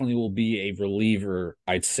definitely will be a reliever,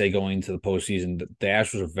 I'd say, going into the postseason. The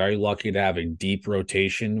Astros are very lucky to have a deep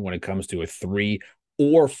rotation when it comes to a 3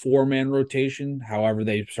 or 4 man rotation, however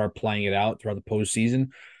they start playing it out throughout the postseason.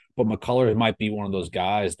 But McCullers might be one of those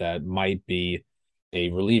guys that might be a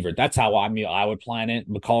reliever. That's how I would plan it.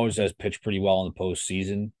 McCullers has pitched pretty well in the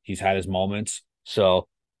postseason. He's had his moments. So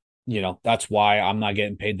that's why I'm not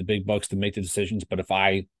getting paid the big bucks to make the decisions. But if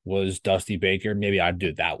I was Dusty Baker, maybe I'd do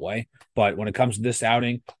it that way. But when it comes to this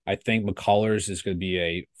outing, I think McCullers is going to be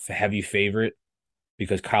a heavy favorite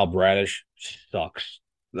because Kyle Bradish sucks.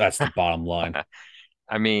 That's the bottom line.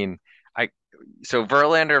 I mean, I so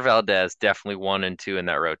Verlander Valdez definitely 1 and 2 in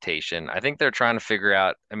that rotation. I think they're trying to figure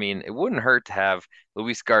out. I mean, it wouldn't hurt to have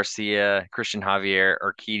Luis Garcia, Christian Javier,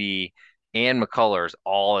 Urquidy, and McCullers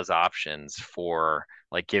all as options for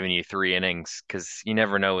like giving you 3 innings because you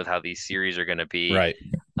never know with how these series are going to be. Right.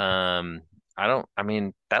 Um, I don't. I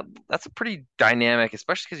mean that's a pretty dynamic,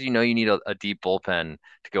 especially because you need a deep bullpen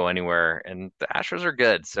to go anywhere, and the Astros are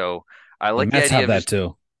good. So I The like the Mets idea have of that just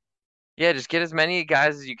too. yeah, just get as many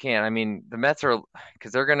guys as you can. I mean, the Mets are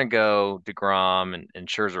because they're going to go DeGrom and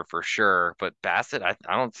Scherzer for sure, but Bassett, I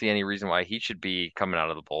don't see any reason why he should be coming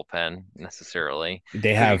out of the bullpen necessarily.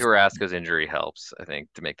 They Cookie have, Carrasco's injury helps, I think,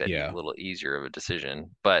 to make that a yeah. little easier of a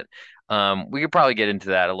decision. But we could probably get into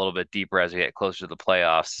that a little bit deeper as we get closer to the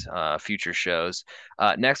playoffs, future shows.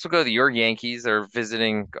 Next, we'll go to your Yankees. They're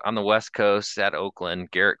visiting on the West Coast at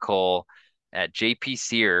Oakland. Garrett Cole at JP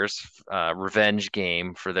Sears revenge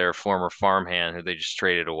game for their former farmhand who they just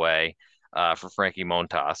traded away for Frankie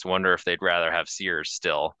Montas. Wonder if they'd rather have Sears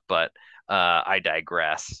still, but I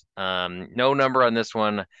digress. No number on this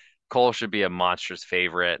one. Cole should be a monstrous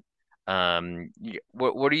favorite.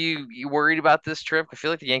 What are you worried about this trip? I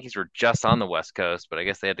feel like the Yankees were just on the West Coast, but I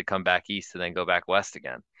guess they had to come back east and then go back west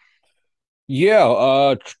again.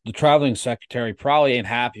 Yeah, the traveling secretary probably ain't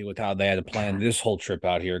happy with how they had to plan this whole trip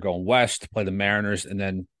out here, going west to play the Mariners, and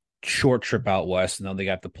then short trip out west, and then they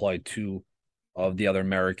got to play two of the other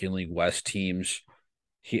American League West teams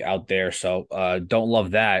out there. So don't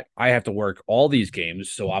love that. I have to work all these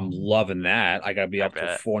games, so I'm loving that. I gotta be I up till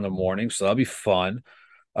bet. 4 in the morning, so that'll be fun.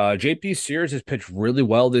 JP Sears has pitched really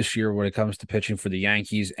well this year when it comes to pitching for the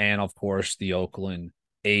Yankees and of course the Oakland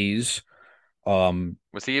A's. Um,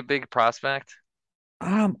 Was he a big prospect?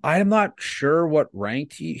 I'm not sure what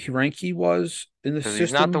rank he was in the Because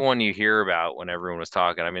he's not the system. one you hear about when everyone was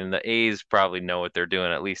talking. I mean, the A's probably know what they're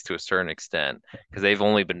doing, at least to a certain extent, because they've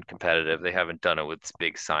only been competitive. They haven't done it with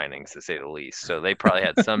big signings, to say the least. So they probably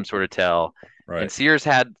had some sort of tell. And Right. Sears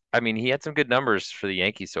had, I mean, he had some good numbers for the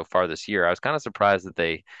Yankees so far this year. I was kind of surprised that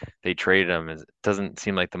they traded him. It doesn't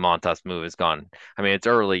seem like the Montas move has gone. I mean, it's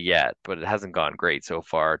early yet, but it hasn't gone great so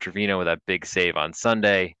far. Trevino with that big save on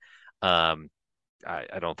Sunday. Um,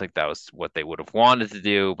 I don't think that was what they would have wanted to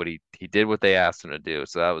do, but he did what they asked him to do,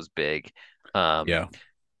 so that was big. Um, Yeah.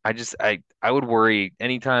 I would worry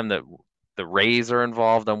anytime that the Rays are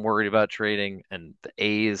involved. I'm worried about trading, and the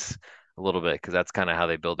A's a little bit because that's kind of how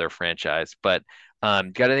they build their franchise. But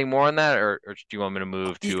got anything more on that, or do you want me to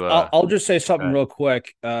move to I'll just say something okay. real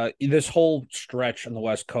quick. This whole stretch on the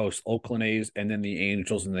West Coast, Oakland A's and then the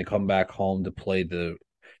Angels, and they come back home to play either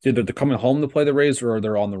they're coming home to play the Rays or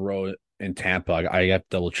they're on the road in Tampa. I have to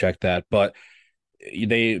double check that. But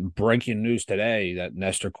they breaking news today that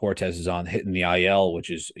Nestor Cortez is on hitting the IL, which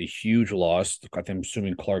is a huge loss. I'm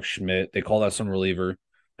assuming Clark Schmidt, they call that some reliever,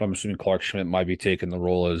 but I'm assuming Clark Schmidt might be taking the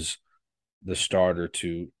role as the starter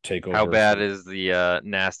to take How over bad for. is the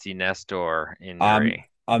nasty Nestor I'm injury?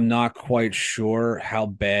 I'm not quite sure how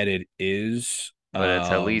bad it is. But it's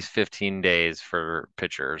at least 15 days for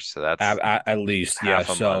pitchers, so that's At least, yeah. half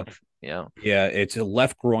a So month. Yeah. yeah, it's a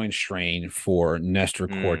left groin strain for Nestor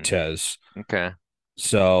Hmm. Cortez. Okay.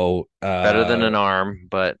 So Better than an arm,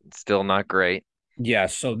 but still not great. yeah,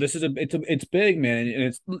 so this is it's big, man, and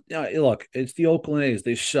it's look, it's the Oakland A's.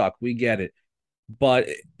 They suck. We get it, but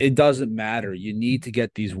it doesn't matter. You need to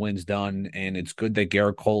get these wins done, and it's good that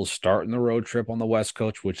Garrett Cole's starting the road trip on the West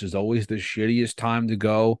Coast, which is always the shittiest time to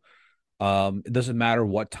go. It doesn't matter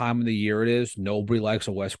what time of the year it is. Nobody likes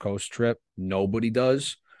a West Coast trip. Nobody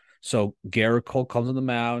does. So Garrett Cole comes on the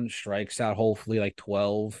mound, strikes out hopefully like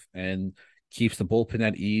 12, and keeps the bullpen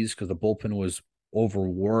at ease because the bullpen was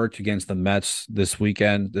overworked against the Mets this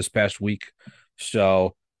past week.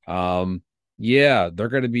 So, yeah, they're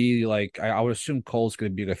going to be like, I would assume Cole's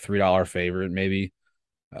going to be like a $3 favorite, maybe.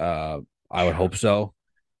 Uh, I would hope so.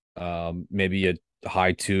 Maybe a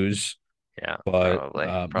high twos. Yeah, But probably.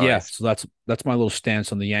 Probably. yeah, so that's my little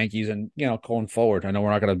stance on the Yankees, and going forward, I know we're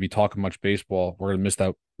not going to be talking much baseball. We're going to miss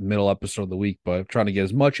that middle episode of the week, but I'm trying to get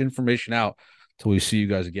as much information out till we see you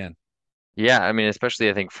guys again. Yeah, I mean, especially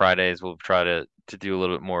I think Fridays we'll try to do a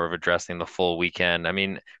little bit more of addressing the full weekend. I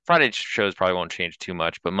mean, Friday shows probably won't change too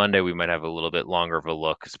much, but Monday we might have a little bit longer of a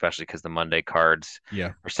look, especially because the Monday cards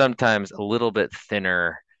Yeah, are sometimes a little bit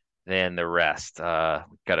thinner than the rest. Got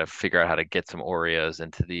to figure out how to get some Oreos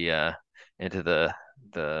into the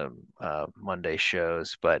Monday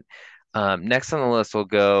shows. But next on the list we'll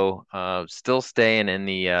go still staying in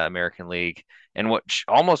the American League. And what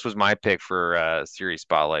almost was my pick for series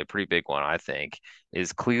spotlight, pretty big one, I think,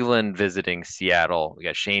 is Cleveland visiting Seattle. We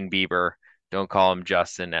got Shane Bieber, don't call him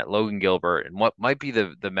Justin, at Logan Gilbert, and what might be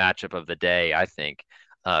the matchup of the day, I think.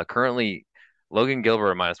 Currently, Logan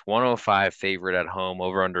Gilbert minus 105 favorite at home,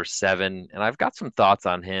 over under 7, and I've got some thoughts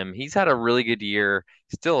on him. He's had a really good year.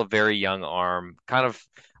 Still a very young arm. Kind of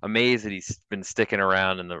amazed that he's been sticking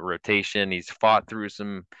around in the rotation. He's fought through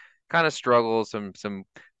some kind of struggles, some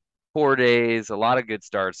 4 days, a lot of good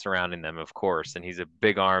starts surrounding them, of course. And he's a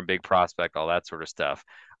big arm, big prospect, all that sort of stuff.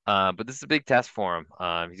 But this is a big test for him.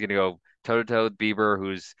 He's going to go toe to toe with Bieber,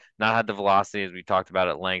 who's not had the velocity as we talked about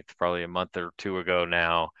at length probably a month or two ago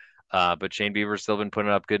now. But Shane Bieber's still been putting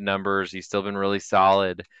up good numbers. He's still been really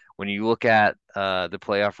solid. When you look at the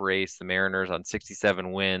playoff race, the Mariners on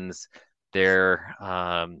 67 wins, they're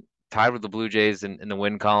tied with the Blue Jays in the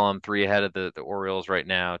win column, 3 ahead of the Orioles right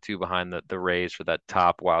now, 2 behind the Rays for that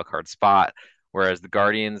top wild card spot. Whereas the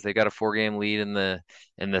Guardians, they got a 4 game lead in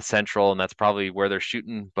the Central, and that's probably where they're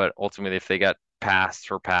shooting. But ultimately, if they got passed,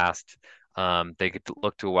 they could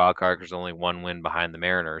look to a wild card because there's only 1 win behind the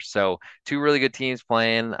Mariners. So 2 really good teams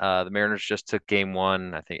playing. The Mariners just took game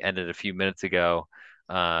 1, I think ended a few minutes ago.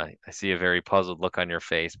 I see a very puzzled look on your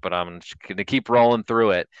face, but I'm just going to keep rolling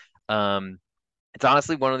through it. Um, It's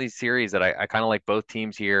honestly one of these series that I kind of like both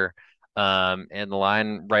teams here. And the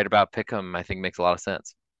line right about Pick'em, I think makes a lot of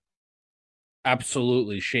sense.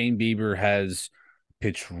 Absolutely. Shane Bieber has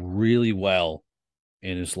pitched really well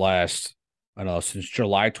in his last, I don't know, since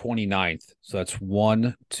July 29th. So that's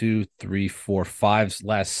one, two, three, four, five,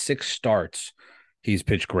 last six starts. He's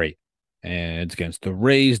pitched great. And it's against the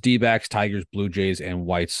Rays, D-backs, Tigers, Blue Jays, and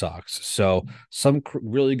White Sox. So some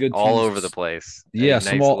really good All teams. over the place. A Yeah,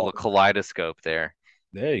 some nice all. little kaleidoscope there.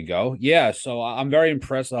 There you go. Yeah, so I'm very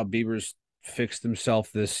impressed how Bieber's fixed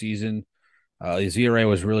himself this season. His ERA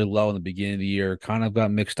was really low in the beginning of the year, kind of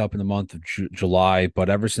got mixed up in the month of July, but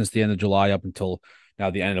ever since the end of July up until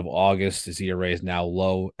now the end of August, his ERA is now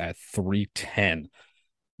low at 3.10.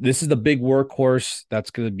 This is the big workhorse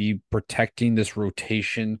that's going to be protecting this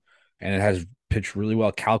rotation, and it has pitched really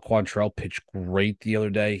well. Cal Quantrill pitched great the other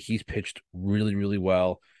day. He's pitched really, really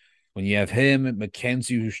well. When you have him,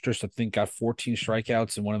 McKenzie, who's just I think got 14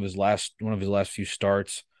 strikeouts in one of his last few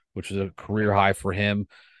starts, which was a career high for him.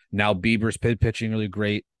 Now Bieber's pitching really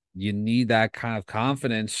great. You need that kind of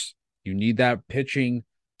confidence. You need that pitching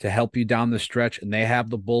to help you down the stretch, and they have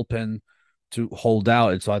the bullpen to hold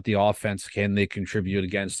out. It's like the offense, can they contribute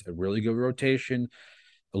against a really good rotation?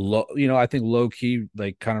 I think low key,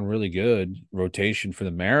 like kind of really good rotation for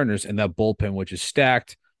the Mariners, and that bullpen, which is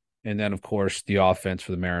stacked. And then, of course, the offense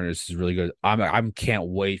for the Mariners is really good. I can't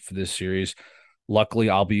wait for this series. Luckily,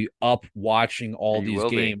 I'll be up watching all You these will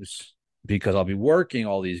be. games because I'll be working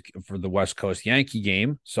all these for the West Coast Yankee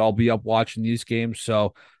game. So I'll be up watching these games.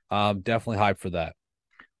 So definitely hyped for that.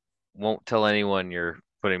 Won't tell anyone you're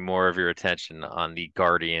putting more of your attention on the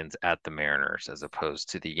Guardians at the Mariners as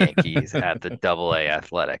opposed to the Yankees at the Double A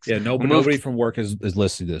Athletics. Yeah, We'll move nobody to, from work is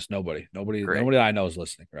listening to this. great. Nobody I know is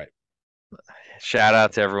listening. Right. Shout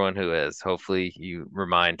out to everyone who is. Hopefully, you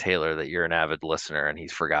remind Taylor that you're an avid listener and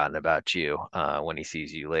he's forgotten about you when he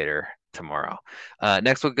sees you later tomorrow.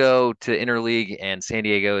 Next, we'll go to Interleague, and San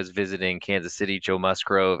Diego is visiting Kansas City. Joe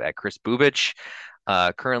Musgrove at Chris Bubich.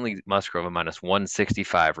 Currently, Musgrove a minus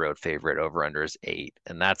 165 road favorite, over under is 8.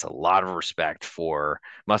 And that's a lot of respect for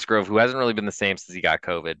Musgrove, who hasn't really been the same since he got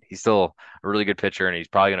COVID. He's still a really good pitcher, and he's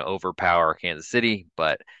probably going to overpower Kansas City.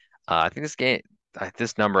 But I think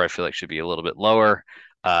this number I feel like should be a little bit lower.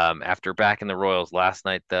 After backing the Royals last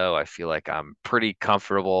night, though, I feel like I'm pretty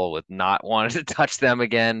comfortable with not wanting to touch them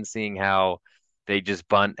again, seeing how they just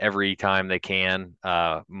bunt every time they can.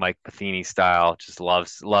 Mike Matheny style, just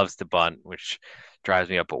loves to bunt, which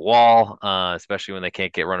drives me up a wall, especially when they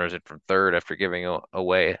can't get runners in from third after giving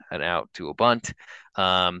away an out to a bunt.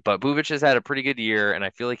 But Bubic has had a pretty good year, and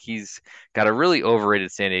I feel like he's got a really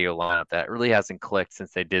overrated San Diego lineup that really hasn't clicked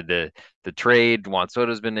since they did the trade. Juan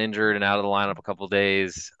Soto's been injured and out of the lineup a couple of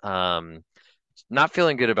days. Not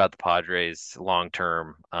feeling good about the Padres long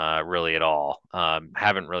term, really at all.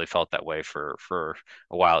 Haven't really felt that way for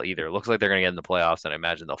a while either. Looks like they're going to get in the playoffs, and I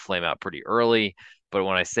imagine they'll flame out pretty early. But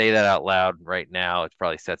when I say that out loud right now, it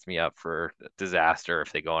probably sets me up for disaster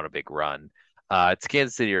if they go on a big run. It's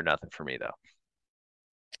Kansas City or nothing for me, though.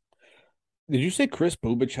 Did you say Chris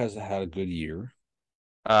Bubich has had a good year?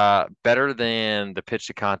 Better than the pitch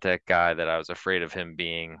to contact guy that I was afraid of him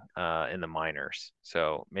being in the minors.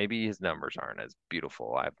 So maybe his numbers aren't as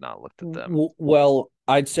beautiful. I've not looked at them. Well,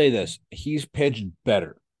 I'd say this. He's pitched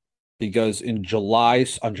better because on July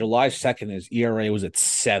 2nd, his ERA was at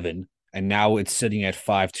 7, and now it's sitting at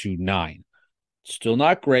 5.29. Still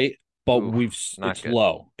not great, but Ooh, not it's good.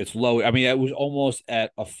 low. It's low. I mean, it was almost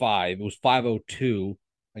at a 5. It was 5.02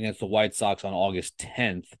 against the White Sox on August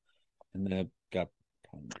 10th, and then it got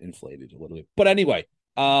kind of inflated a little bit. But anyway,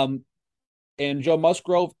 and Joe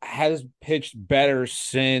Musgrove has pitched better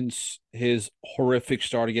since his horrific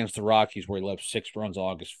start against the Rockies, where he left 6 runs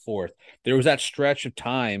August 4th. There was that stretch of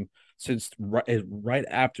time since right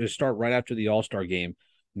after the All Star game,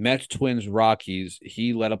 Mets, Twins, Rockies.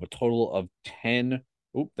 He let up a total of 10.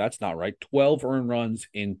 Oop, that's not right. 12 earned runs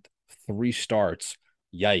in 3 starts.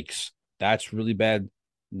 Yikes. That's really bad.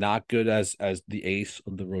 Not good as the ace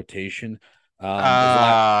of the rotation. His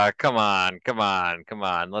last Come on, come on, come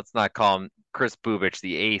on. Let's not call him Chris Bubich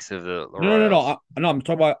the ace of the no. Royals. No, I'm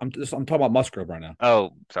talking about Musgrove right now.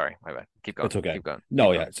 Oh, sorry, my bad. Keep going, It's okay. keep going,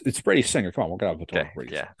 No, keep yeah, going. it's Brady Singer. Come on, we're gonna talk Okay, about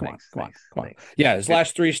Brady yeah, Singer. Come on, thanks, come on, thanks, come on. thanks. Yeah, his Good.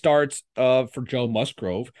 last 3 starts for Joe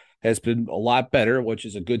Musgrove has been a lot better, which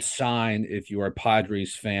is a good sign if you are a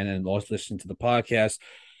Padres fan and listening to the podcast.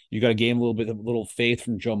 You got to gain a little faith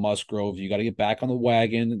from Joe Musgrove. You got to get back on the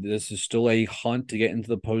wagon. This is still a hunt to get into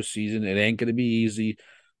the postseason. It ain't going to be easy.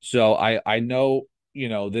 So I know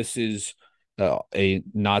this is a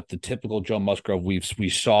not the typical Joe Musgrove we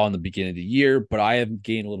saw in the beginning of the year, but I have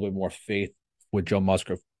gained a little bit more faith with Joe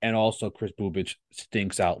Musgrove and also Chris Bubich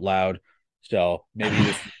stinks out loud. So maybe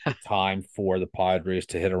this is the time for the Padres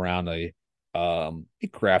to hit around a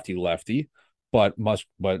crafty lefty, but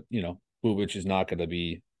Bubich is not going to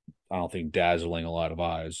be, I don't think, dazzling a lot of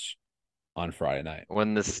eyes on Friday night.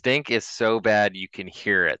 When the stink is so bad you can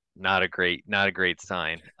hear it. Not a great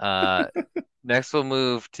sign. Next we'll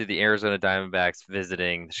move to the Arizona Diamondbacks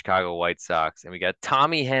visiting the Chicago White Sox, and we got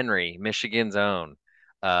Tommy Henry, Michigan's own.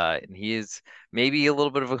 And he is maybe a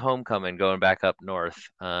little bit of a homecoming going back up north,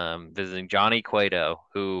 visiting Johnny Cueto,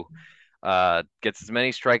 who gets as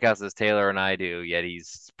many strikeouts as Taylor and I do, yet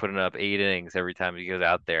he's putting up 8 innings every time he goes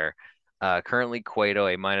out there. Currently Cueto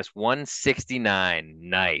a minus 169.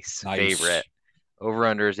 Nice Nice. favorite. Over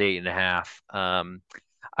under is 8.5.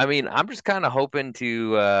 I mean, I'm just kind of hoping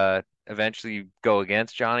to eventually go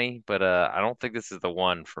against Johnny, but I don't think this is the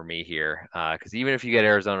one for me here. Because even if you get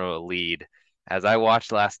Arizona a lead, as I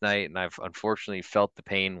watched last night, and I've unfortunately felt the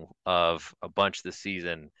pain of a bunch this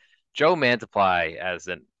season, Joe Mantiply as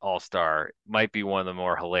an all-star might be one of the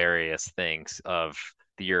more hilarious things of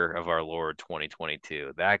the year of our Lord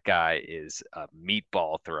 2022. That guy is a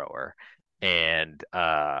meatball thrower. And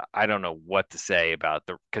I don't know what to say about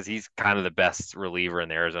because he's kind of the best reliever in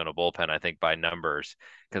the Arizona bullpen, I think, by numbers.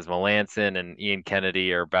 Because Melanson and Ian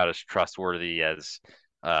Kennedy are about as trustworthy as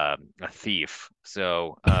a thief.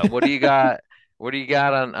 So, what do you got? What do you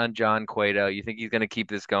got on John Cueto? You think he's going to keep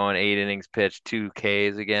this going? 8 innings pitched, 2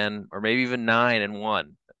 Ks again, or maybe even 9-1.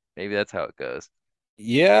 Maybe that's how it goes.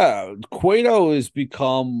 Yeah, Cueto has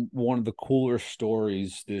become one of the cooler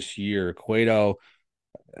stories this year. Cueto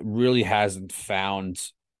really hasn't found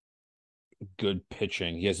good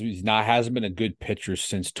pitching. He's not hasn't been a good pitcher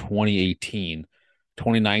since 2018.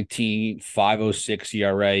 2019, 5.06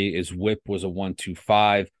 ERA. His whip was a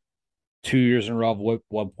 1.25. 2 years in a row, whip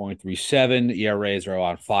 1.37. ERAs are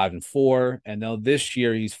around 5 and 4. And now this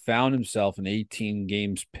year he's found himself in 18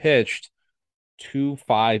 games pitched,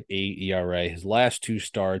 2.58 ERA. His last two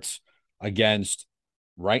starts against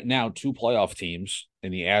right now two playoff teams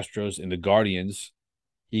in the Astros and the Guardians.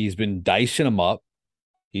 He's been dicing them up.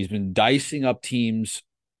 He's been dicing up teams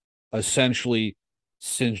essentially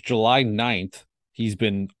since July 9th. He's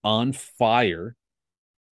been on fire.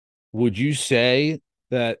 Would you say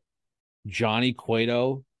that Johnny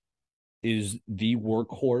Cueto is the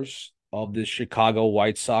workhorse of this Chicago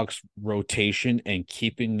White Sox rotation and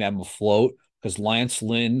keeping them afloat? Because Lance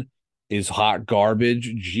Lynn is hot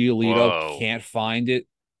garbage. Giolito Whoa, can't find it.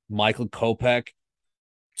 Michael Kopech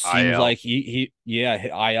seems IL. like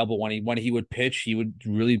IL, but when he would pitch, he would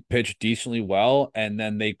really pitch decently well, and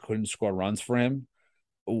then they couldn't score runs for him.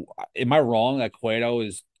 Am I wrong that Cueto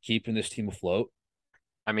is keeping this team afloat?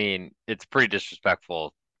 I mean, it's pretty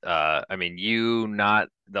disrespectful. I mean, you not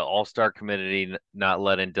the All-Star committee not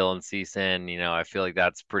letting Dylan Cease in. I feel like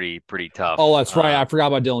that's pretty Oh, tough. that's right. I forgot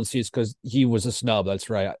about Dylan Cease because he was a snub. That's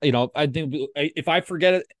right. I think if I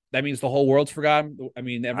forget it, that means the whole world's forgotten. I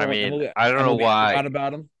mean, I everyone, mean, MLB, I don't know MLB why. forgot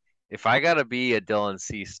about him. If I gotta be a Dylan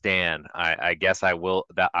Cease stan, I guess I will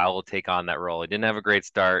take on that role. He didn't have a great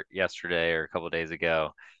start yesterday or a couple of days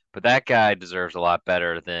ago, but that guy deserves a lot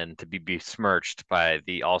better than to be besmirched by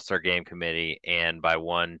the All-Star Game Committee and by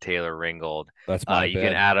one Taylor Ringgold. That's my You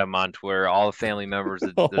can bad. add him on Twitter, all the family members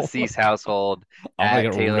of the Oh, Cease household I'm gonna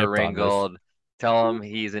at get Taylor ripped on this. Ringgold. Tell him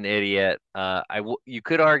he's an idiot. You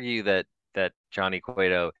could argue that Johnny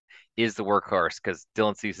Cueto is the workhorse because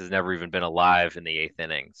Dylan Cease has never even been alive in the eighth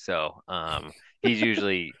inning. So he's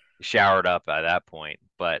usually showered up by that point.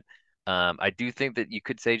 But I do think that you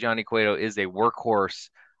could say Johnny Cueto is a workhorse.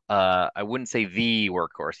 I wouldn't say the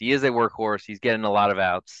workhorse. He is a workhorse. He's getting a lot of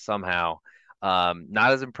outs somehow.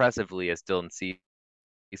 Not as impressively as Dylan Cease.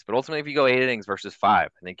 But ultimately, if you go 8 innings versus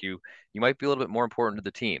five, I think you might be a little bit more important to the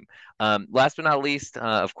team. Last but not least,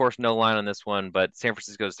 of course, no line on this one, but San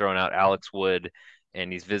Francisco is throwing out Alex Wood, and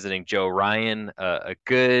he's visiting Joe Ryan. A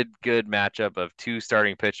good matchup of two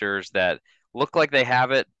starting pitchers that look like they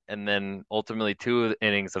have it, and then ultimately 2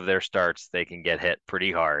 innings of their starts they can get hit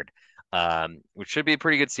pretty hard. Which should be a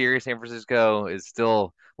pretty good series. San Francisco is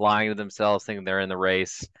still lying to themselves, thinking they're in the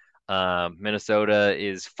race. Minnesota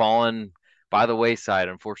is fallen by the wayside.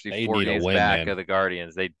 Unfortunately, They four need a games win, back of man. the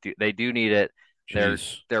Guardians. They do need it. They're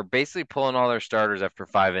Jeez. they're basically pulling all their starters after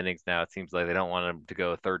 5 innings now. It seems like they don't want them to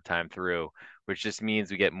go a third time through, which just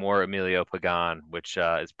means we get more Emilio Pagan, which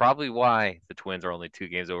is probably why the Twins are only 2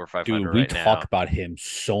 games over Dude, 500 we right talk now. about him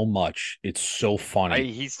so much. It's so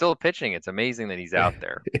funny. He's still pitching. It's amazing that he's out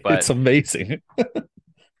there, but It's amazing.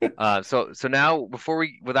 So now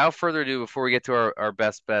without further ado, before we get to our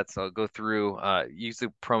best bets, I'll go through use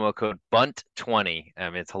the promo code BUNT20. I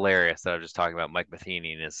mean, it's hilarious that I was just talking about Mike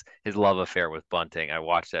Matheny and his love affair with bunting. I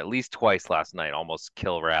watched it at least twice last night, almost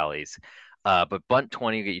kill rallies. But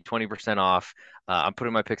BUNT20 get you 20% off. I'm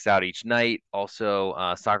putting my picks out each night.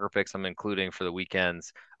 Also, soccer picks I'm including for the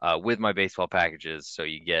weekends with my baseball packages. So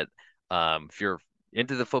you get if you're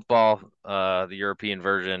into the football, the European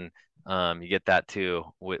version. You get that too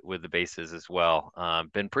with the bases as well.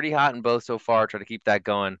 Been pretty hot in both so far. Try to keep that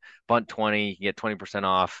going. BUNT20, you can get 20%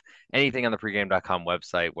 off anything on the pregame.com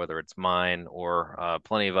website, whether it's mine or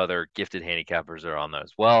plenty of other gifted handicappers are on that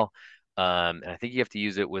as well. And I think you have to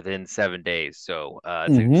use it within 7 days. So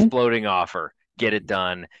it's an Mm-hmm. exploding offer. Get it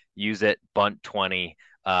done. Use it. BUNT20.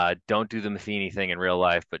 Don't do the Matheny thing in real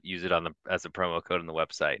life, but use it as a promo code on the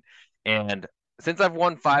website. And since I've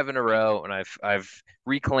won 5 in a row and I've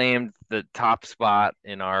reclaimed the top spot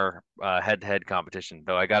in our head-to-head competition,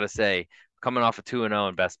 though I got to say, coming off a 2-0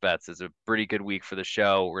 in best bets is a pretty good week for the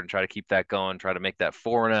show. We're gonna try to keep that going, try to make that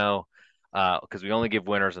 4-0 because we only give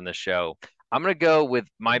winners on this show. I'm gonna go with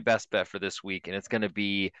my best bet for this week, and it's gonna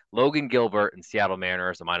be Logan Gilbert and Seattle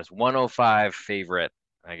Mariners, a -105 favorite.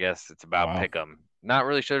 I guess it's about Wow. pick 'em. Not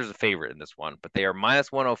really sure there's a favorite in this one, but they are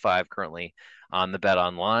 -105 currently on the Bet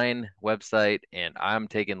Online website, and I'm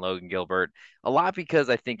taking Logan Gilbert a lot because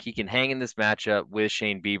I think he can hang in this matchup with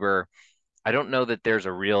Shane Bieber. I don't know that there's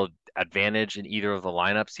a real advantage in either of the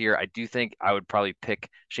lineups here. I do think I would probably pick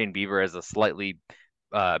Shane Bieber as a slightly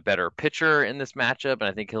better pitcher in this matchup, and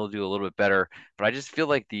I think he'll do a little bit better. But I just feel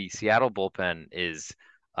like the Seattle bullpen is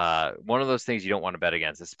one of those things you don't want to bet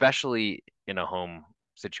against, especially in a home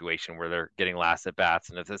situation where they're getting last at bats.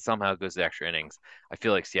 And if it somehow goes to extra innings, I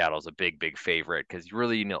feel like Seattle's a big favorite because you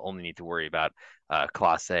really only need to worry about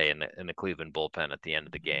Clase and the Cleveland bullpen at the end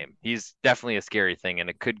of the game. He's definitely a scary thing, and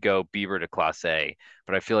it could go Bieber to Clase,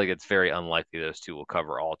 but I feel like it's very unlikely those two will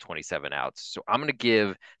cover all 27 outs. So I'm going to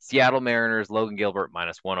give Seattle Mariners Logan Gilbert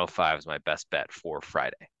 -105 as my best bet for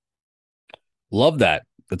Friday. Love that.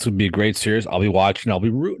 That's gonna be a great series. I'll be watching. I'll be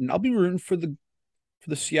rooting. I'll be rooting for the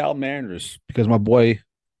Seattle Mariners because my boy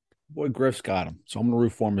Griff's got him. So I'm gonna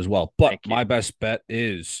root for him as well. But Thank you. my best bet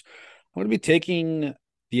is I'm gonna be taking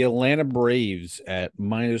the Atlanta Braves at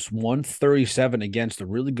 -137 against the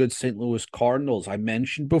really good St. Louis Cardinals. I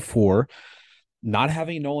mentioned before, not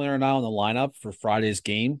having Nolan Arenado in the lineup for Friday's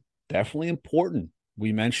game, definitely important.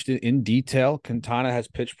 We mentioned it in detail. Quintana has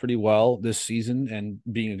pitched pretty well this season, and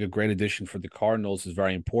being a great addition for the Cardinals is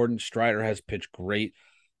very important. Strider has pitched great.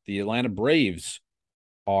 The Atlanta Braves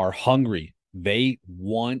are hungry. They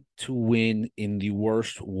want to win in the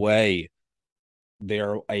worst way.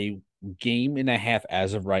 They're a game and a half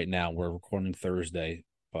as of right now. We're recording Thursday,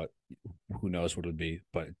 but who knows what it would be.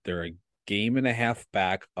 But they're a game and a half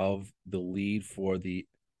back of the lead for the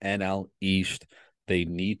NL East. They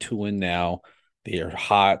need to win now. They are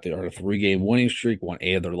hot. They are on a 3-game winning streak, won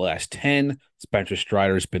 8 of their last 10. Spencer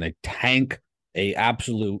Strider's been a tank, a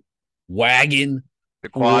absolute wagon The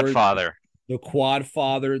quad for father. the quad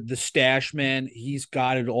father, the stash man. He's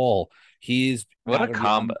got it all. He's What a out of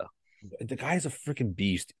combo. the guy's a freaking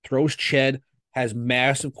beast. Throws Ched, has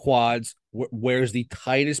massive quads, wears the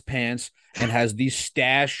tightest pants, and has the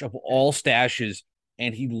stash of all stashes,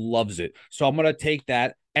 and he loves it. So I'm gonna take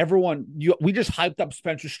that. Everyone, we just hyped up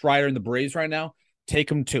Spencer Strider in the Braves right now. Take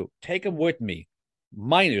him too. Take him with me.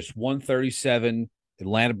 -137.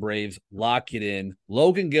 Atlanta Braves, lock it in.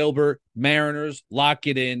 Logan Gilbert, Mariners, lock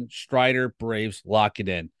it in. Strider, Braves, lock it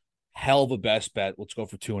in. Hell of a best bet. Let's go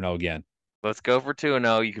for 2-0 again. Let's go for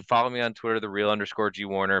 2-0. You can follow me on Twitter, the real_G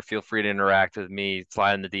Warner. Feel free to interact with me.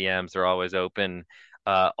 Slide in the DMs. They're always open.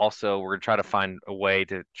 Also, we're going to try to find a way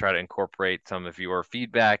to try to incorporate some of your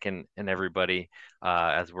feedback and everybody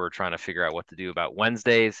as we're trying to figure out what to do about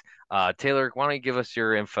Wednesdays. Taylor, why don't you give us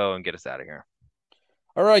your info and get us out of here?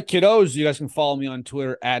 All right, kiddos. You guys can follow me on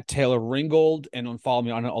Twitter at Taylor Ringold and follow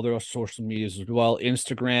me on other social medias as well.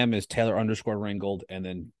 Instagram is Taylor_Ringold, and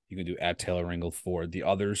then you can do at Taylor Ringold for the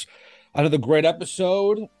others. Another great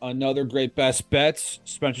episode, another great best bets.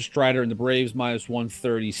 Spencer Strider and the Braves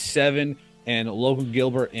 -137, and Logan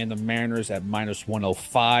Gilbert and the Mariners at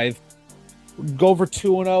 -105. Go for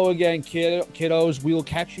 2-0 again, kiddos. We will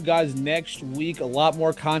catch you guys next week. A lot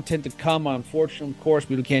more content to come. Unfortunately, of course,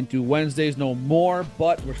 we can't do Wednesdays no more,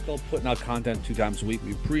 but we're still putting out content 2 times a week.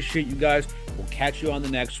 We appreciate you guys. We'll catch you on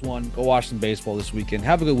the next one. Go watch some baseball this weekend.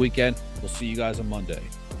 Have a good weekend. We'll see you guys on Monday.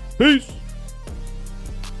 Peace.